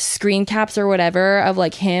screen caps or whatever of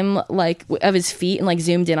like him, like of his feet, and like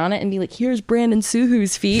zoomed in on it and be like, here's Brandon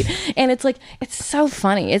Suhu's feet. And it's like, it's so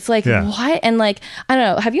funny. It's like, what? And like, I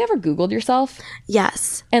don't know, have you ever Googled yourself?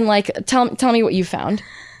 Yes. And like, tell me what you found.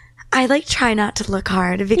 I like try not to look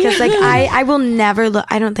hard because like I will never look.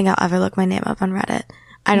 I don't think I'll ever look my name up on Reddit.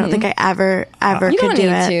 I don't think I ever you could don't do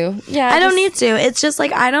need it. to. Yeah, I don't need to. It's just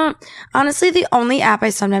like honestly, the only app I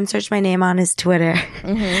sometimes search my name on is Twitter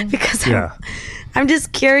because I'm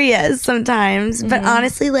just curious sometimes. But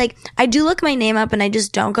honestly, like I do look my name up and I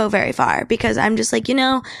just don't go very far because I'm just like, you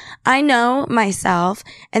know, I know myself,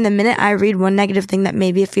 and the minute I read one negative thing that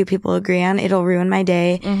maybe a few people agree on, it'll ruin my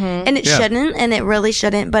day. And it shouldn't, and it really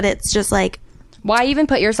shouldn't, but it's just like, why even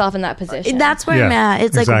put yourself in that position? that's where I'm at.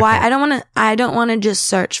 It's like, why I don't want to just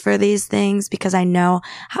search for these things because I know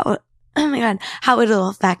how it'll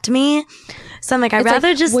affect me. So I'm like, I'd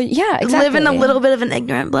rather just live in a little bit of an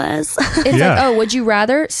ignorant bliss. It's like, oh, would you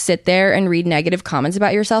rather sit there and read negative comments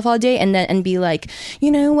about yourself all day and be like,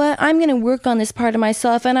 you know what, I'm going to work on this part of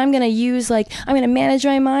myself and I'm going to use like, I'm going to manage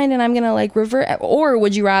my mind and I'm going to like revert, or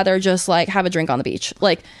would you rather just like have a drink on the beach?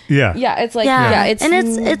 Like, it's like,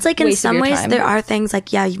 it's like in some ways there are things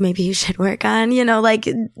like, maybe you should work on, you know, like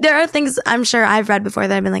there are things I'm sure I've read before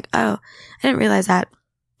that I've been like, oh, I didn't realize that.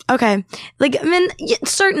 Okay. Like, I mean,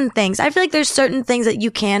 certain things. I feel like there's certain things that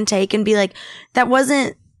you can take and be like, that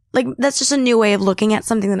wasn't, like, that's just a new way of looking at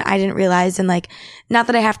something that I didn't realize. And like, not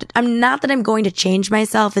that I'm going to change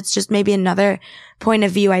myself. It's just maybe another point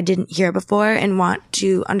of view I didn't hear before and want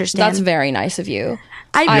to understand. That's very nice of you.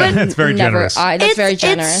 That's very generous. That's very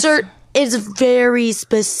generous. It's very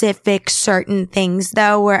specific certain things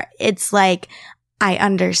though, where it's like, I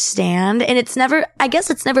understand. And I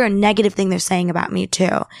guess it's never a negative thing they're saying about me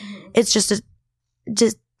too. It's just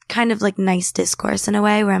kind of like nice discourse in a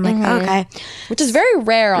way where I'm like, okay. Which is very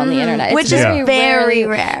rare on the internet. Which is very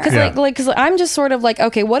rare. Because I'm just sort of like,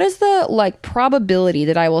 okay, what is the like probability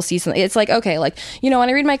that I will see something? It's like, okay, like, you know, when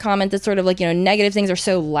I read my comments, it's sort of like, you know, negative things are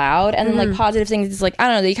so loud, and then like positive things, it's like, I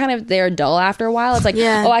don't know, they're dull after a while. It's like,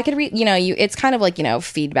 oh, I could read, you know, it's kind of like, you know,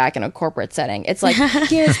 feedback in a corporate setting. It's like,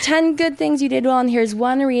 here's 10 good things you did well, and here's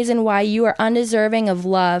one reason why you are undeserving of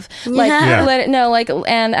love. Like,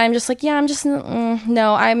 and I'm just like,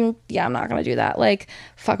 I'm not gonna do that. Like,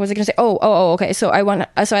 fuck, what was I gonna say? Okay. So I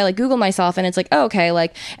like Google myself, and it's like, oh, okay,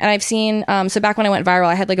 like, and I've seen, so back when I went viral,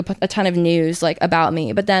 I had like a ton of news like about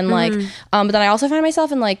me, but then like, but then I also find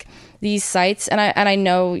myself in like these sites, and I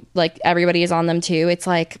know like everybody is on them too. It's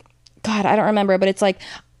like, God, I don't remember, but it's like,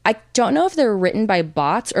 I don't know if they're written by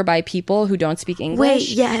bots or by people who don't speak English. Wait,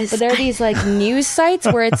 yes. But there are these like news sites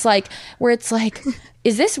where it's like,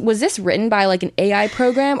 was this written by like an AI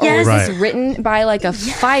program, or was this written by like a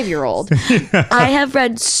 5-year-old? I have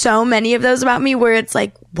read so many of those about me where it's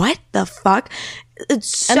like, what the fuck?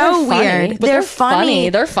 It's so weird. They're funny.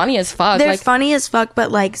 They're funny as fuck. They're funny as fuck,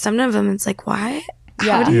 but like some of them, it's like, why?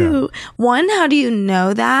 How do you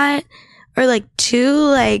know that? Or like 2,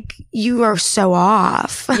 like you are so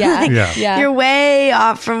off. You're way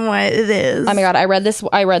off from what it is. Oh my God, I read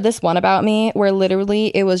this one about me where literally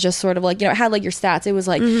it was just sort of like, you know, it had like your stats. It was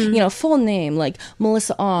like, you know, full name, like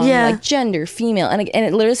Melissa Ong, like gender, female, and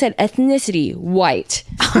it literally said ethnicity, white.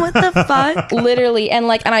 What the fuck? Literally, and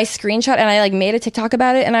I screenshot and I like made a TikTok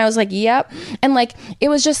about it, and I was like, yep, and like it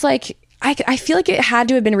was just like, I feel like it had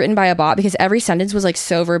to have been written by a bot because every sentence was like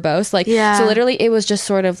so verbose. Like, so literally it was just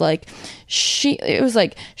sort of like, she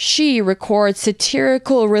records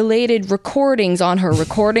satirical related recordings on her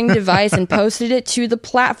recording device and posted it to the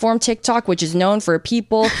platform TikTok, which is known for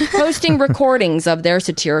people posting recordings of their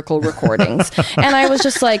satirical recordings. And I was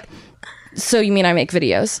just like, so you mean I make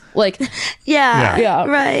videos? Like, yeah,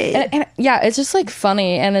 right. And it's just like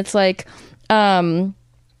funny. And it's like,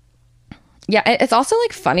 it's also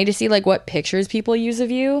like funny to see like what pictures people use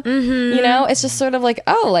of you. You know, it's just sort of like,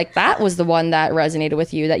 oh, like that was the one that resonated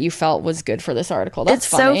with you that you felt was good for this article. That's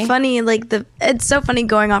funny. So funny. Like it's so funny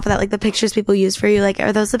going off of that. Like the pictures people use for you. Like,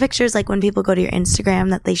 are those the pictures like when people go to your Instagram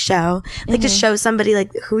that they show, like to show somebody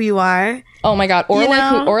like who you are? Oh my God.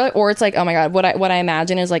 Or or it's like, oh my God, what I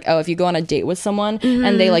imagine is like, oh, if you go on a date with someone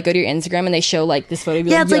and they like go to your Instagram and they show like this photo,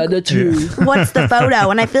 it's like, that's you. What's the photo?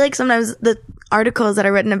 And I feel like sometimes articles that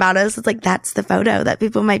are written about us, it's like that's the photo that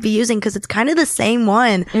people might be using because it's kind of the same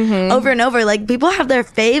one over and over. Like people have their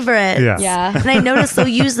favorites. Yeah. And I noticed they'll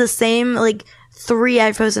use the same like 3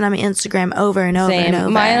 I've posted on my Instagram over and over and over.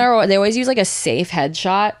 Mine are, they always use like a safe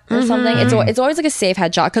headshot or something. It's always like a safe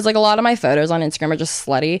headshot because like a lot of my photos on Instagram are just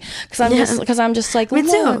slutty because I'm just like Me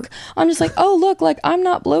too. I'm just like, oh look, like I'm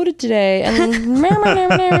not bloated today and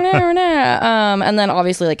and then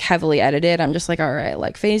obviously like heavily edited. I'm just like, all right,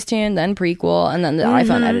 like Facetune, then prequel, and then the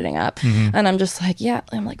iPhone editing up, and I'm just like, yeah,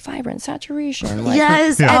 I'm like vibrant saturation.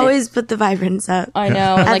 Like, always put the vibrance up. I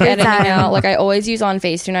know, and like Every editing time. out. Like I always use on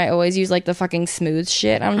Facetune. I always use like the fucking smooth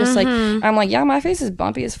shit. I'm just like, I'm like, yeah, my face is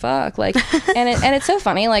bumpy as fuck. Like, and it's so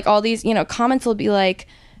funny. Like all these, you know, comments will be like,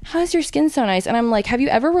 how's your skin so nice? And I'm like, have you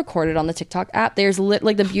ever recorded on the TikTok app? There's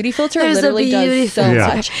like the beauty filter literally does so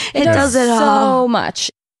much. It does it all. So much.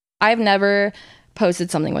 I've never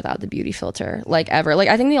posted something without the beauty filter, like ever. Like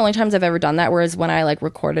I think the only times I've ever done that was when I like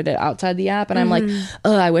recorded it outside the app, and I'm like,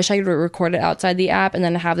 oh, I wish I could record it outside the app and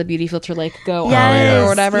then have the beauty filter like go on or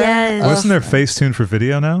whatever. Yes. Wasn't there Facetune for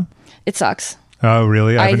video now? It sucks. Oh,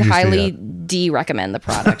 really? I haven't used it highly yet. de-recommend the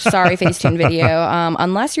product. Sorry, Facetune Video.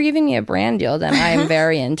 Unless you're giving me a brand deal, then I am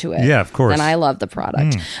very into it. Yeah, of course. Then I love the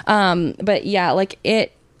product. But yeah, like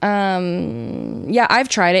it. Yeah, I've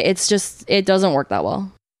tried it. It's just it doesn't work that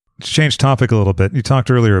well. To change topic a little bit, you talked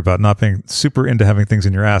earlier about not being super into having things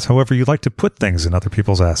in your ass. However, you like to put things in other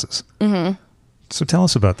people's asses. So tell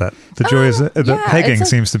us about that. The joy is that pegging like,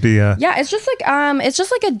 seems to be. Yeah, it's just like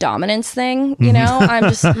a dominance thing, you know. I'm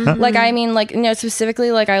just like, I mean, like, you know,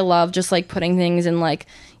 specifically, like I love just like putting things in like,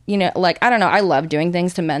 you know, like I don't know, I love doing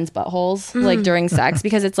things to men's buttholes like during sex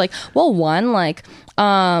because it's like, well, one, like,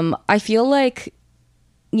 I feel like,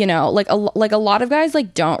 you know, like a lot of guys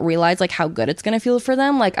like don't realize like how good it's gonna feel for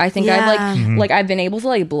them. Like I think I've like I've been able to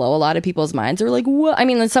like blow a lot of people's minds. They're like, what? I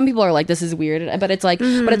mean, then some people are like, this is weird, but it's like,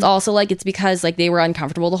 but it's also like it's because like they were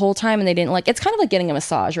uncomfortable the whole time and they didn't like. It's kind of like getting a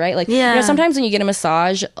massage, right? Like you know, sometimes when you get a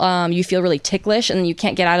massage, you feel really ticklish and you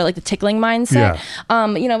can't get out of like the tickling mindset.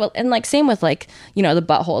 You know, and like same with like, you know, the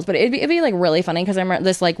buttholes. But it'd be like really funny because I remember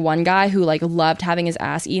this like one guy who like loved having his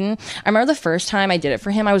ass eaten. I remember the first time I did it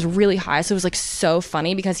for him, I was really high, so it was like so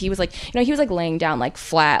funny because he was like, you know, he was like laying down like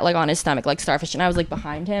flat like on his stomach like starfish, and I was like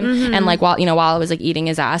behind him, and like while I was like eating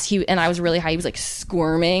his ass, and I was really high, he was like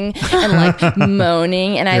squirming and like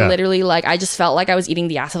moaning, and I literally like I just felt like I was eating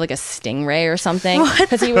the ass of like a stingray or something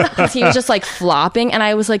because he was just like flopping, and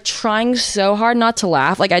I was like trying so hard not to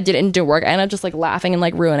laugh. Like I didn't do work, I ended up just like laughing and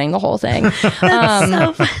like ruining the whole thing. That's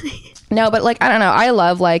so funny. No, but like I don't know, I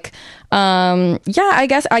love like yeah, I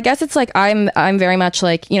guess it's like I'm very much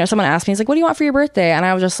like, you know, someone asked me, he's like, what do you want for your birthday? And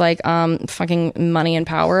I was just like, fucking money and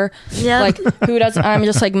power. Yeah. Like who does? I'm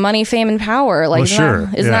just like money, fame, and power. Like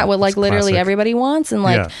isn't that what like literally classic. everybody wants? And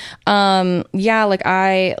like like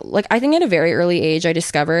I think at a very early age I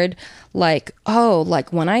discovered like, oh,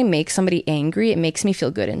 like when I make somebody angry, it makes me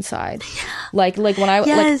feel good inside. Like when I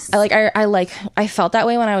I felt that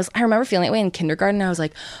way when I remember feeling that way in kindergarten. I was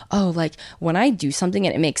like, oh, like when I do something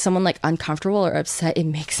and it makes someone like uncomfortable or upset, it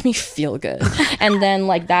makes me feel good. And then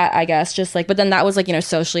like that, I guess, just like, but then that was like, you know,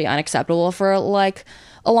 socially unacceptable for like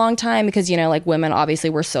a long time because, you know, like women obviously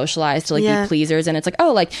were socialized to like be pleasers, and it's like,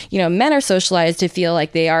 oh, like, you know, men are socialized to feel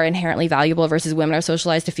like they are inherently valuable versus women are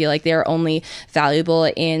socialized to feel like they're only valuable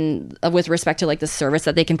in with respect to like the service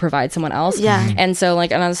that they can provide someone else. And so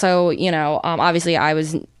like, and so, you know, obviously I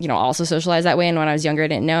was, you know, also socialized that way, and when I was younger I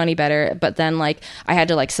didn't know any better, but then like I had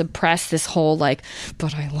to like suppress this whole like,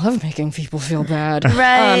 but I love making people feel bad.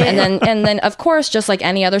 And then of course, just like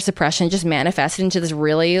any other suppression, just manifested into this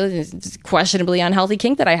really questionably unhealthy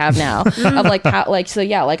kink that I have now of like how, like, so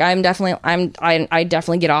yeah, like I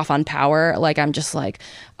definitely get off on power. Like I'm just like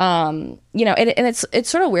you know, and it's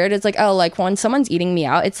sort of weird. It's like, oh, like when someone's eating me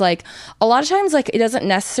out, it's like a lot of times like it doesn't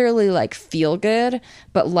necessarily like feel good,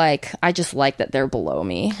 but like I just like that they're below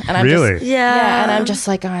me, and I'm really just, and I'm just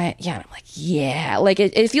like, I'm like, yeah, like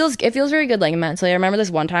it feels very good like mentally. I remember this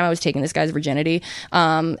one time I was taking this guy's virginity,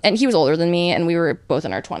 and he was older than me, and we were both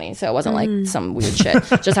in our 20s, so it wasn't like some weird shit.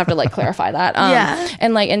 Just have to like clarify that.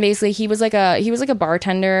 And basically he was like a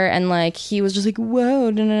bartender, and like he was just like, whoa,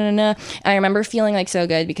 and I remember feeling like so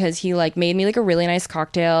good because he like made me like a really nice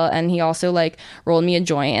cocktail, and he also like rolled me a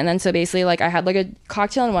joint, and then so basically like I had like a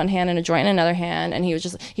cocktail in one hand and a joint in another hand, and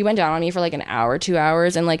he went down on me for like an hour, 2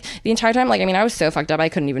 hours, and like the entire time, like I mean I was so fucked up I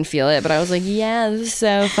couldn't even feel it, but I was like, yeah, this is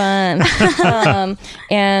so fun.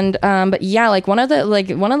 But yeah, like one of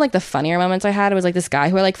the funnier moments I had was like this guy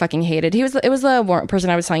who I like fucking hated. It was the person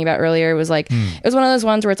I was telling you about earlier. It was like it was one of those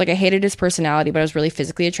ones where it's like I hated his personality, but I was really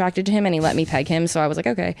physically attracted to him, and he let me peg him, so I was like,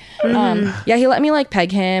 okay. Yeah, he let me like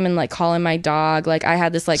peg him and like call calling my dog. Like I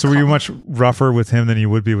had this like. So were you much rougher with him than you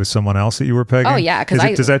would be with someone else that you were pegging? Oh yeah, because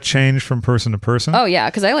does that change from person to person? Oh yeah,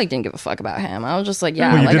 because I like didn't give a fuck about him. I was just like, yeah.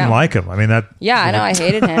 Well, you like, didn't like him. I mean that. Yeah, I know. I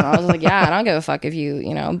hated him. I was like, yeah, I don't give a fuck if you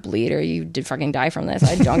bleed or you did fucking die from this.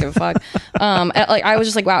 I don't give a fuck. Like I was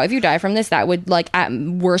just like, wow, if you die from this, that would like at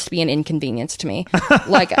worst be an inconvenience to me.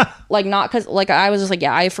 like not because like I was just like,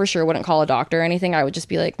 yeah, I for sure wouldn't call a doctor or anything. I would just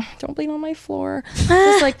be like, don't bleed on my floor.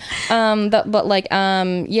 Just like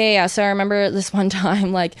yeah. So I remember this one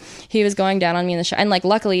time, like he was going down on me in the show, and like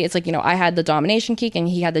luckily it's like I had the domination kink and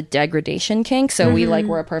he had the degradation kink, so we like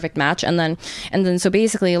were a perfect match. And then so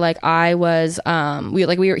basically like I was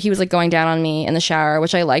he was like going down on me in the shower,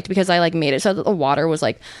 which I liked because I like made it so that the water was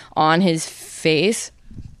like on his face.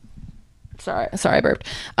 Sorry, I burped.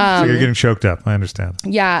 So you're getting choked up. I understand.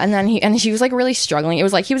 Yeah, and then she was like really struggling. It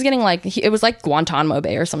was like he was getting like it was like Guantanamo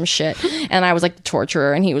Bay or some shit, and I was like the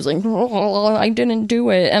torturer, and he was like, oh, I didn't do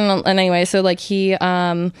it, and anyway, so like he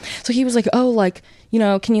was like, oh, like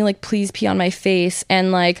can you like please pee on my face?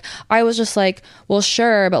 And like I was just like, well,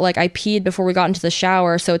 sure, but like I peed before we got into the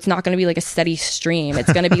shower, so it's not going to be like a steady stream.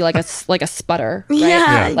 It's going to be like a sputter, right?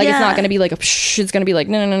 Yeah, like it's not going to be like a psh, it's going to be like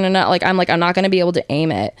no. Like I'm not going to be able to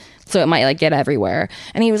aim it. So it might like get everywhere.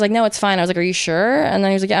 And he was like, no, it's fine. I was like, are you sure? And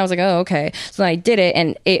then he was like, yeah. I was like, oh, okay. So then I did it,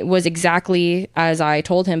 and it was exactly as I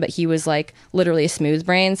told him, but he was like literally a smooth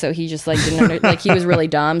brain. So he just like didn't like he was really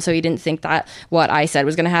dumb. So he didn't think that what I said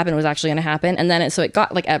was going to happen was actually going to happen. And then so it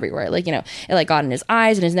got like everywhere. Like, it like got in his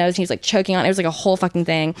eyes and his nose, and he was like choking on it. It was like a whole fucking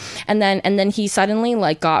thing. And then he suddenly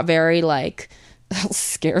like got very like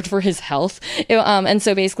scared for his health, and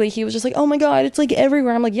so basically he was just like, oh my god, it's like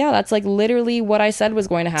everywhere. I'm like, yeah, that's like literally what I said was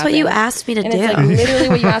going to happen. That's what you asked me to do. It's like literally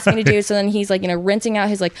what you asked me to do. So then he's like rinsing out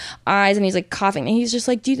his like eyes, and he's like coughing, and he's just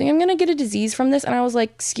like, do you think I'm gonna get a disease from this? And I was like,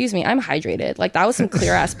 excuse me, I'm hydrated. Like that was some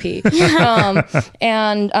clear ass pee. But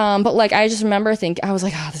like I just remember thinking, I was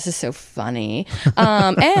like, oh, this is so funny. And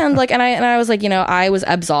I was like, I was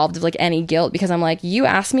absolved of like any guilt, because I'm like, you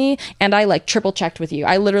asked me and I like triple checked with you.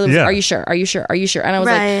 I literally was like, are you sure? Are you sure? Are you sure? And I was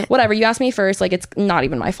like, whatever, you asked me first, like it's not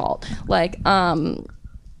even my fault. Like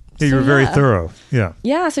Yeah, you were very thorough. Yeah.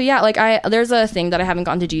 Yeah. So yeah, like there's a thing that I haven't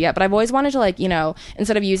gotten to do yet, but I've always wanted to like,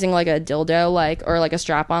 instead of using like a dildo, like, or like a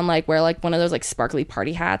strap on, like wear like one of those like sparkly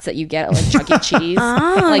party hats that you get at like Chuck E. Cheese.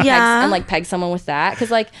 Peg someone with that.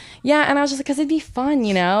 Cause like, yeah. And I was just like, cause it'd be fun,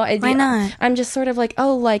 Why not? I'm just sort of like,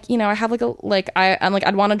 oh, like, I have like I'm like,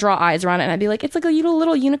 I'd want to draw eyes around it, and I'd be like, it's like a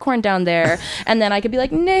little unicorn down there. And then I could be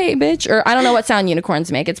like, nay, bitch. Or I don't know what sound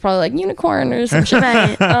unicorns make. It's probably like unicorn or some shit.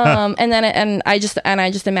 Right. And I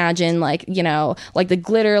just imagine like, like the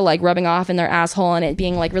glitter like rubbing off in their asshole and it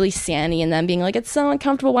being like really sandy, and then being like, it's so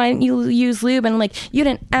uncomfortable, why didn't you use lube? And like, you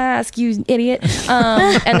didn't ask, you idiot.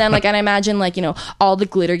 And then like, and I imagine like, all the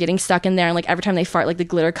glitter getting stuck in there, and like every time they fart, like the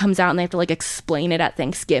glitter comes out and they have to like explain it at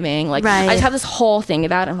Thanksgiving. Like I just have this whole thing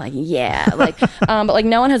about it. I'm like, yeah, like but like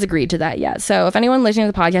no one has agreed to that yet. So if anyone listening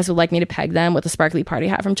to the podcast would like me to peg them with a sparkly party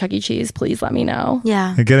hat from Chuck E. Cheese, please let me know.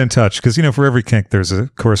 Yeah. And get in touch, because for every kink there's a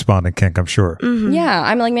corresponding kink, I'm sure. Mm-hmm. Yeah,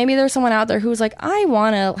 I'm like, maybe there's someone out there who's like, I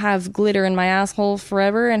want to have glitter in my asshole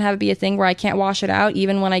forever and have it be a thing where I can't wash it out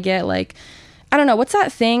even when I get like, I don't know, what's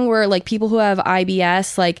that thing where like people who have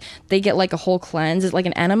IBS, like they get like a whole cleanse? Is it like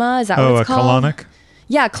an enema? Is that what it's called? Colonic?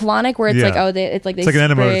 Yeah, colonic, where it's like, it's like an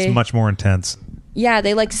enema, it's much more intense. Yeah,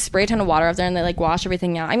 they like spray a ton of water up there and they like wash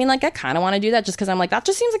everything out. I mean, like I kind of want to do that just because I'm like, that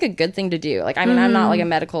just seems like a good thing to do. Like, I mean, I'm not like a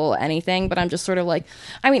medical anything, but I'm just sort of like,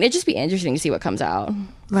 I mean, it'd just be interesting to see what comes out.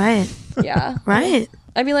 Right. Yeah. Right.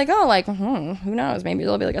 I'd be like, oh, like, who knows? Maybe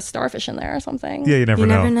there'll be like a starfish in there or something. Yeah, you never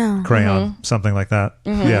know. Crayon, something like that.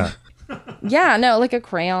 Mm-hmm. Yeah. Yeah, no, like a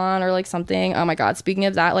crayon or like something. Oh my god, speaking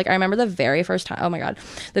of that, like I remember the very first time I went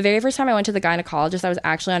to the gynecologist, I was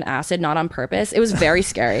actually on acid, not on purpose. It was very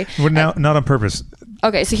scary. Not on purpose.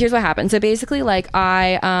 Okay, so here's what happened. So basically like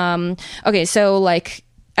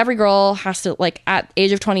every girl has to, like, at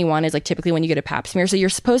age of 21 is like typically when you get a pap smear. So you're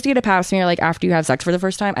supposed to get a pap smear like after you have sex for the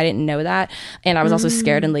first time. I didn't know that, and I was also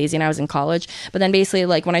scared and lazy, and I was in college. But then basically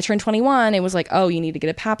like when I turned 21, it was like, oh, you need to get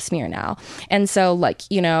a pap smear now. And so like,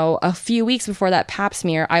 a few weeks before that pap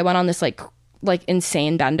smear, I went on this like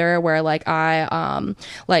insane bender where like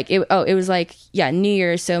it was like, yeah, New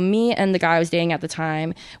Year's. So me and the guy I was dating at the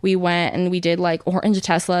time, we went and we did like orange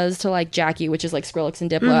Teslas to like Jackie, which is like Skrillex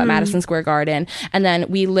and Diplo at Madison Square Garden. And then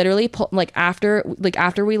we literally after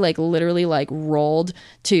we like literally like rolled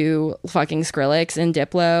to fucking Skrillex and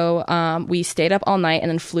Diplo, we stayed up all night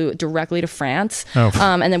and then flew directly to France.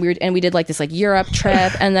 And then we did like this like Europe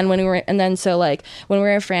trip. And then when we were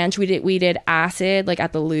in France, we did acid like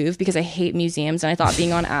at the Louvre, because I hate museums museums, and I thought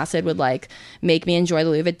being on acid would like make me enjoy the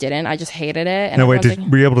Louvre. It didn't. I just hated it. And No, wait,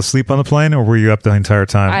 were you able to sleep on the plane, or were you up the entire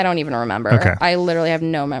time? I don't even remember. Okay. I literally have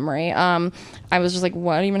no memory. I was just like,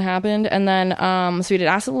 what even happened? And then, so we did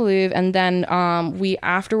Acid Louvre, and then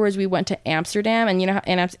afterwards we went to Amsterdam, and you know,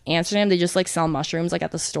 in Amsterdam they just like sell mushrooms like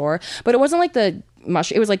at the store, but it wasn't like the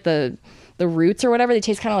mushroom. It was like the roots or whatever. They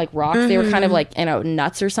taste kind of like rocks. They were kind of like, you know,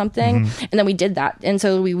 nuts or something. And then we did that, and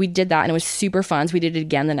so we did that, and it was super fun. So we did it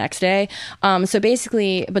again the next day. So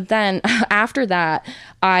basically, but then after that,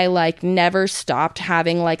 I like never stopped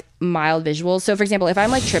having like mild visuals. So for example, if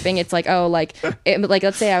I'm like tripping, it's like, oh, like like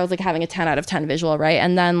let's say I was like having a 10 out of 10 visual, right?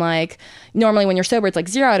 And then like normally when you're sober it's like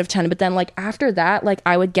 0 out of 10, but then like after that, like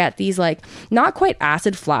I would get these like not quite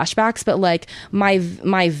acid flashbacks, but like my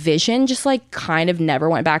vision just like kind of never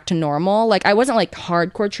went back to normal. Like I wasn't like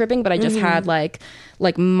hardcore tripping, but I just had like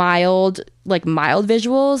mild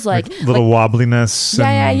visuals, like little wobbliness.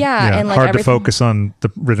 Yeah. And like hard to focus on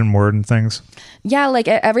the written word and things. Yeah, like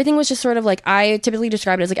everything was just sort of like, I typically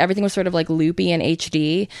describe it as like everything was sort of like loopy and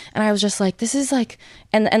HD, and I was just like, this is like,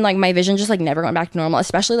 and like my vision just like never went back to normal,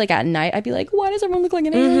 especially like at night. I'd be like, why does everyone look like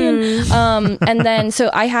an alien? And then so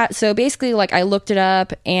basically like I looked it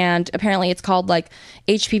up, and apparently it's called like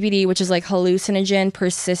HPPD, which is like hallucinogen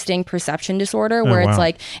persisting perception disorder, where it's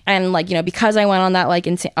like, and like, you know, because I went on that like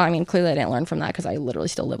insane, I mean clearly I didn't learn from that because I literally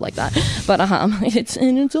still live like that, but it's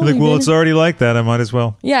only like, well, it's already like that, I might as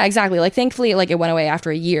well. Yeah, exactly. Like thankfully like it went away after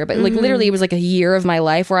a year, but like literally it was like a year of my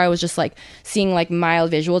life where I was just like seeing like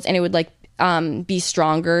mild visuals, and it would like be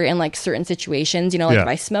stronger in like certain situations, you know, like if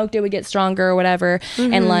I smoked it would get stronger or whatever.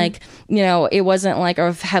 And like, you know, it wasn't like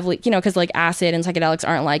a heavily, you know, because like acid and psychedelics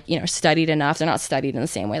aren't like, you know, studied enough. They're not studied in the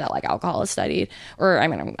same way that like alcohol is studied, or I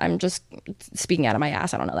mean I'm just speaking out of my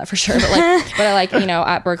ass, I don't know that for sure, but like but I like, you know,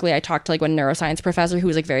 at Berkeley I talked to like one neuroscience professor who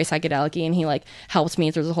was like very psychedelic-y, and he like helped me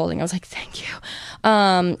through the whole thing. I was like, thank you.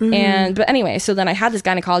 And but anyway, so then I had this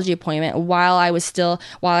gynecology appointment while I was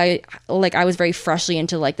very freshly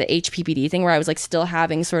into like the HPPD thing, where I was like still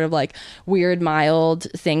having sort of like weird mild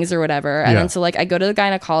things or whatever. And then so like I go to the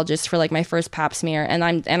gynecologist for like my first pap smear, and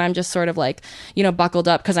I'm just sort of like, you know, buckled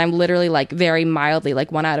up because I'm literally like very mildly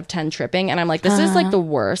like 1 out of 10 tripping, and I'm like, this is like the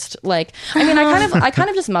worst. Like I mean I kind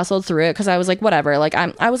of just muscled through it because I was like, whatever, like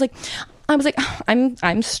I was like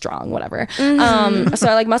I'm strong, whatever. So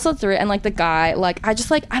I like muscled through it, and like the guy, like I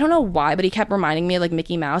don't know why, but he kept reminding me of like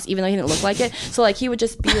Mickey Mouse, even though he didn't look like it. So like he would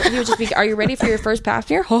just be, are you ready for your first pap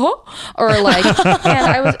smear? Or like,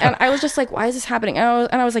 and I was just like, why is this happening? And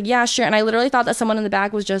I was like, yeah, sure. And I literally thought that someone in the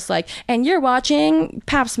back was just like, and you're watching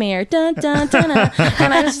pap smear, dun dun dun, dun.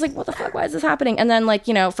 And I was just like, what the fuck? Why is this happening? And then like,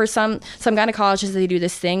 you know, for some gynecologists, they do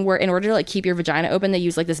this thing where in order to like keep your vagina open, they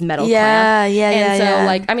use like this metal clamp.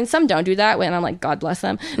 Like, I mean, some don't do that, and I'm like, God bless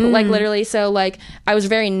them, but like literally, so like I was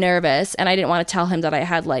very nervous, and I didn't want to tell him that I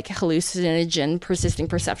had like hallucinogen persisting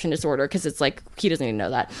perception disorder, because it's like he doesn't even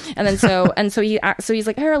know that. And then so he's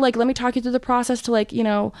like, here, like let me talk you through the process to like, you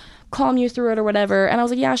know, calm you through it or whatever. And I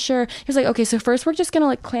was like, yeah, sure. He was like, okay, so first we're just gonna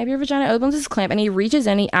like clamp your vagina, opens this clamp, and he reaches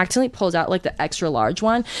in, he accidentally pulls out like the extra large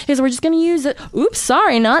one. He said, we're just gonna use it. Oops,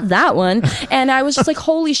 sorry, not that one. And I was just like,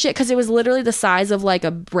 holy shit, because it was literally the size of like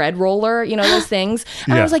a bread roller, you know, those things.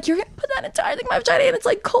 And I was like, you're gonna put that entire thing in my vagina, and it's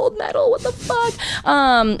like cold metal, what the fuck?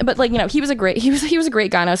 But like, you know, he was a great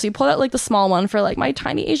gyno, so he pulled out like the small one for like my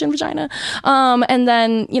tiny Asian vagina, and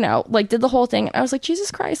then, you know, like did the whole thing, and I was like, Jesus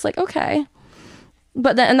Christ, like, okay.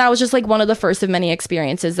 But then, and that was just like one of the first of many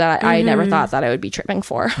experiences that I never thought that I would be tripping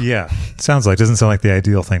for. Yeah, doesn't sound like the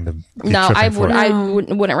ideal thing to be I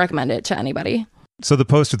tripping wouldn't recommend it to anybody. So the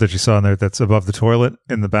poster that you saw in there that's above the toilet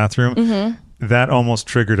in the bathroom, that almost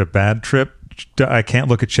triggered a bad trip. I can't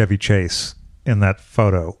look at Chevy Chase in that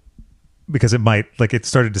photo because it might, like, it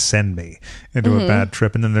started to send me into a bad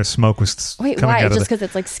trip, and then their smoke was coming why? out Just of because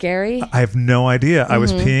it's like scary? I have no idea. I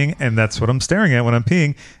was peeing, and that's what I'm staring at when I'm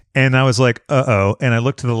peeing. And I was like, uh-oh. And I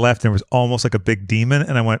looked to the left, and there was almost like a big demon.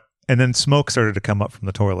 And I went, and then smoke started to come up from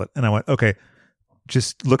the toilet. And I went, okay,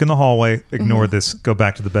 just look in the hallway, ignore this, go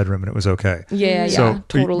back to the bedroom. And it was okay. Yeah,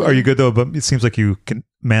 totally. Are you good though? But it seems like you can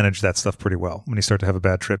manage that stuff pretty well when you start to have a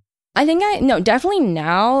bad trip. I think definitely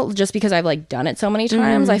now, just because I've like done it so many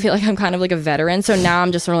times, I feel like I'm kind of like a veteran. So now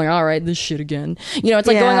I'm just sort of like, all right, this shit again. You know, it's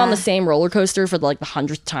like going on the same roller coaster for like the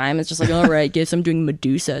 100th time. It's just like, all right, guess I'm doing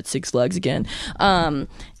Medusa at Six Flags again. And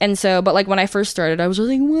so, but like when I first started, I was just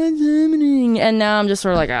like, what's happening? And now I'm just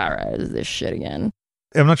sort of like, all right, this shit again.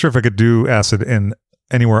 I'm not sure if I could do acid in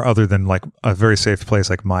anywhere other than like a very safe place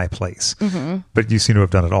like my place. But you seem to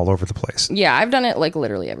have done it all over the place. Yeah, I've done it like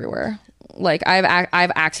literally everywhere. like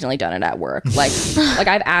I've accidentally done it at work. Like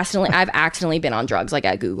I've accidentally been on drugs, like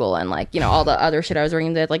at Google and like, you know, all the other shit I was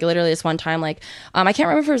working with. Like literally this one time, like I can't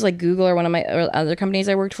remember if it was like Google or one of my other companies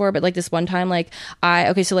I worked for, but like this one time, like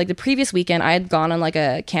so like the previous weekend I had gone on like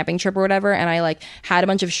a camping trip or whatever, and I like had a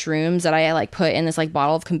bunch of shrooms that I like put in this like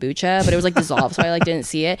bottle of kombucha, but it was like dissolved, so I like didn't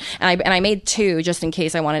see it, and I made 2 just in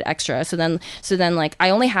case I wanted extra. So then like I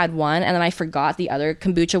only had 1, and then I forgot the other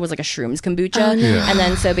kombucha was like a shrooms kombucha. And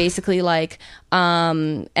then so basically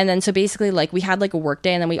like we had like a work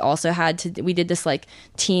day, and then we also we did this like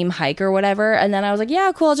team hike or whatever, and then I was like,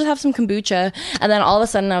 yeah, cool, I'll just have some kombucha, and then all of a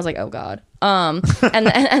sudden I was like, oh god. And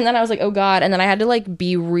then I was like, oh god, and then I had to like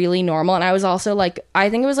be really normal, and I was also like, I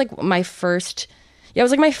think it was like my first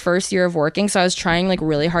year of working, so I was trying like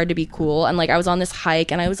really hard to be cool, and like I was on this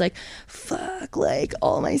hike, and I was like, fuck, like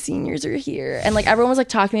all my seniors are here, and like everyone was like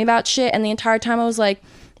talking to me about shit, and the entire time I was like,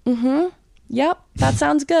 yep, that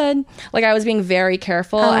sounds good. Like I was being very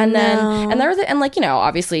careful. And like, you know,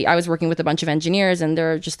 obviously I was working with a bunch of engineers, and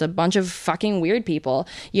they're just a bunch of fucking weird people,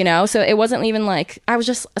 you know? So it wasn't even like,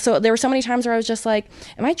 so there were so many times where I was just like,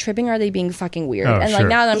 am I tripping, or are they being fucking weird? And like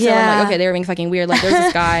now that I'm feeling like, okay, they were being fucking weird. Like there's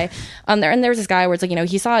this guy there's this guy where it's like, you know,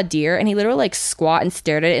 he saw a deer, and he literally like squat and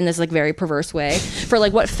stared at it in this like very perverse way for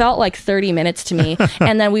like what felt like 30 minutes to me.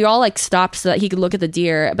 And then we all like stopped so that he could look at the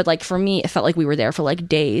deer. But like for me, it felt like we were there for like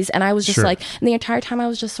days. And I was just like, and the entire time I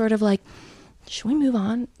was just sort of like, should we move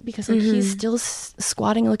on? Because like he's still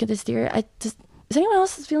squatting and looking at this deer. Is anyone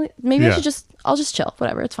else feeling? Maybe I'll just chill.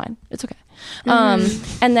 Whatever, it's fine. It's okay.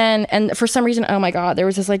 And for some reason, oh my god, there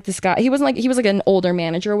was this guy. He was like an older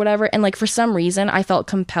manager or whatever. And like for some reason, I felt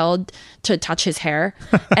compelled to touch his hair,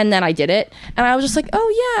 and then I did it. And I was just like,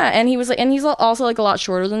 oh yeah. And he was like, and he's also like a lot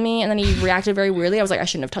shorter than me. And then he reacted very weirdly. I was like, I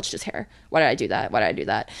shouldn't have touched his hair. Why did I do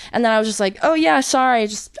that? And then I was just like, oh yeah, sorry.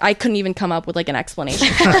 I couldn't even come up with like an explanation.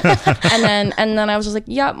 and then I was just like,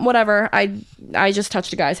 yeah, whatever. I just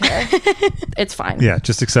touched a guy's hair. It's fine. Yeah,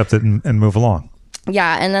 just accept it and move along.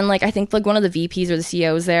 Yeah, and then like I think like one of the VPs or the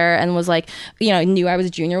CEOs there, and was like, you know, knew I was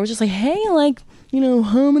a junior, was just like, hey, like, you know,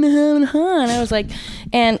 and I was like,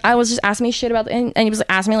 and I was just asking me shit about, and he was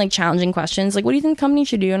asking me like challenging questions, like, what do you think the company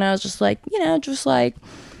should do? And I was just like, you know, just like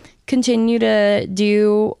continue to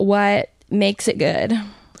do what makes it good.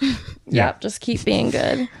 Yep, just keep being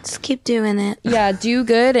good. Just keep doing it. Yeah, do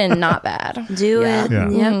good and not bad. Do it. Yeah.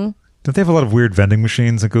 Yep. Mm-hmm. Don't they have a lot of weird vending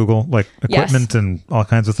machines at Google, like equipment and all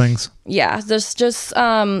kinds of things? Yeah, there's just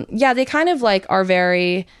they kind of like are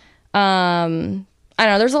very I don't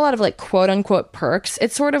know, there's a lot of like quote unquote perks.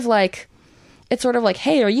 It's sort of like,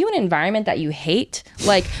 hey, are you in an environment that you hate?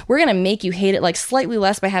 Like, we're going to make you hate it like slightly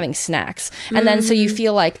less by having snacks. And then so you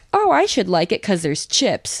feel like, oh, I should like it because there's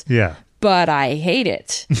chips. Yeah. But I hate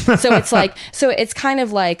it. So it's like, so it's kind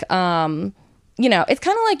of like, you know, it's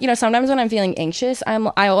kind of like, you know, sometimes when I'm feeling anxious, I'm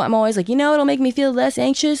always like, you know, it'll make me feel less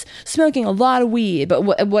anxious, smoking a lot of weed. But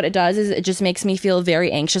what it does is it just makes me feel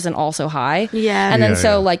very anxious and also high. Yeah. And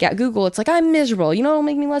then like at Google, it's like, I'm miserable. You know, it'll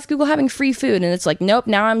make me less Google having free food. And it's like, nope,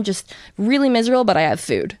 now I'm just really miserable, but I have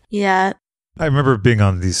food. Yeah. I remember being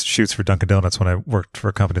on these shoots for Dunkin' Donuts when I worked for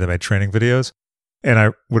a company that made training videos. And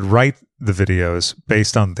I would write the videos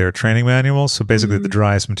based on their training manuals. So basically the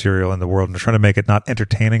driest material in the world, and trying to make it not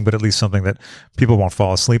entertaining, but at least something that people won't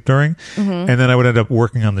fall asleep during. And then I would end up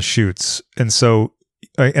working on the shoots. And so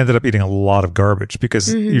I ended up eating a lot of garbage because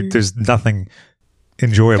there's nothing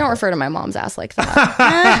enjoyable. Don't refer to my mom's ass like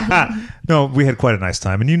that. No, we had quite a nice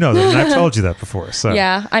time. And you know that. And I've told you that before. So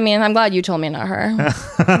yeah, I mean, I'm glad you told me, not her.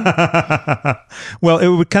 Well, it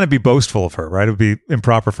would kind of be boastful of her, right? It would be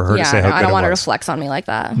improper for her to say how good I don't want it her was. to flex on me like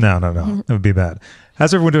that. No. It would be bad.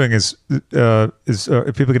 How's everyone doing? Are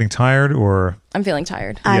people getting tired, or? I'm feeling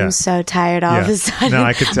tired. I'm so tired all of a sudden. No,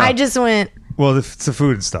 I could tell. I just went. Well, it's the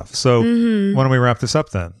food and stuff. So why don't we wrap this up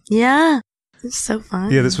then? Yeah. It's so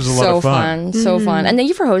fun. Yeah, this was a lot of fun. So fun. And thank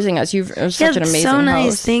you for hosting us. You're such an amazing so nice.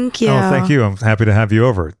 host. Thank you. Oh, thank you. I'm happy to have you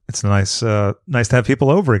over. It's nice to have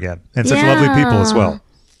people over again, and such lovely people as well.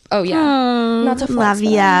 Oh yeah. Not to flex, love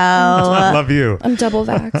but you. I love you. I'm double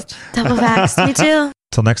vaxxed. Double vaxxed. Me too.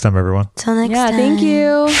 Till next time, everyone. Till next Yeah, time. thank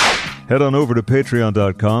you. Head on over to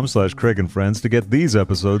patreon.com/Craig and Friends to get these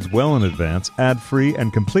episodes well in advance, ad-free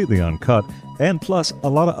and completely uncut, and plus a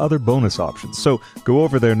lot of other bonus options. So go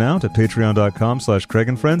over there now to patreon.com/Craig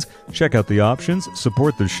and Friends, check out the options,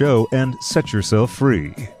 support the show, and set yourself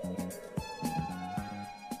free.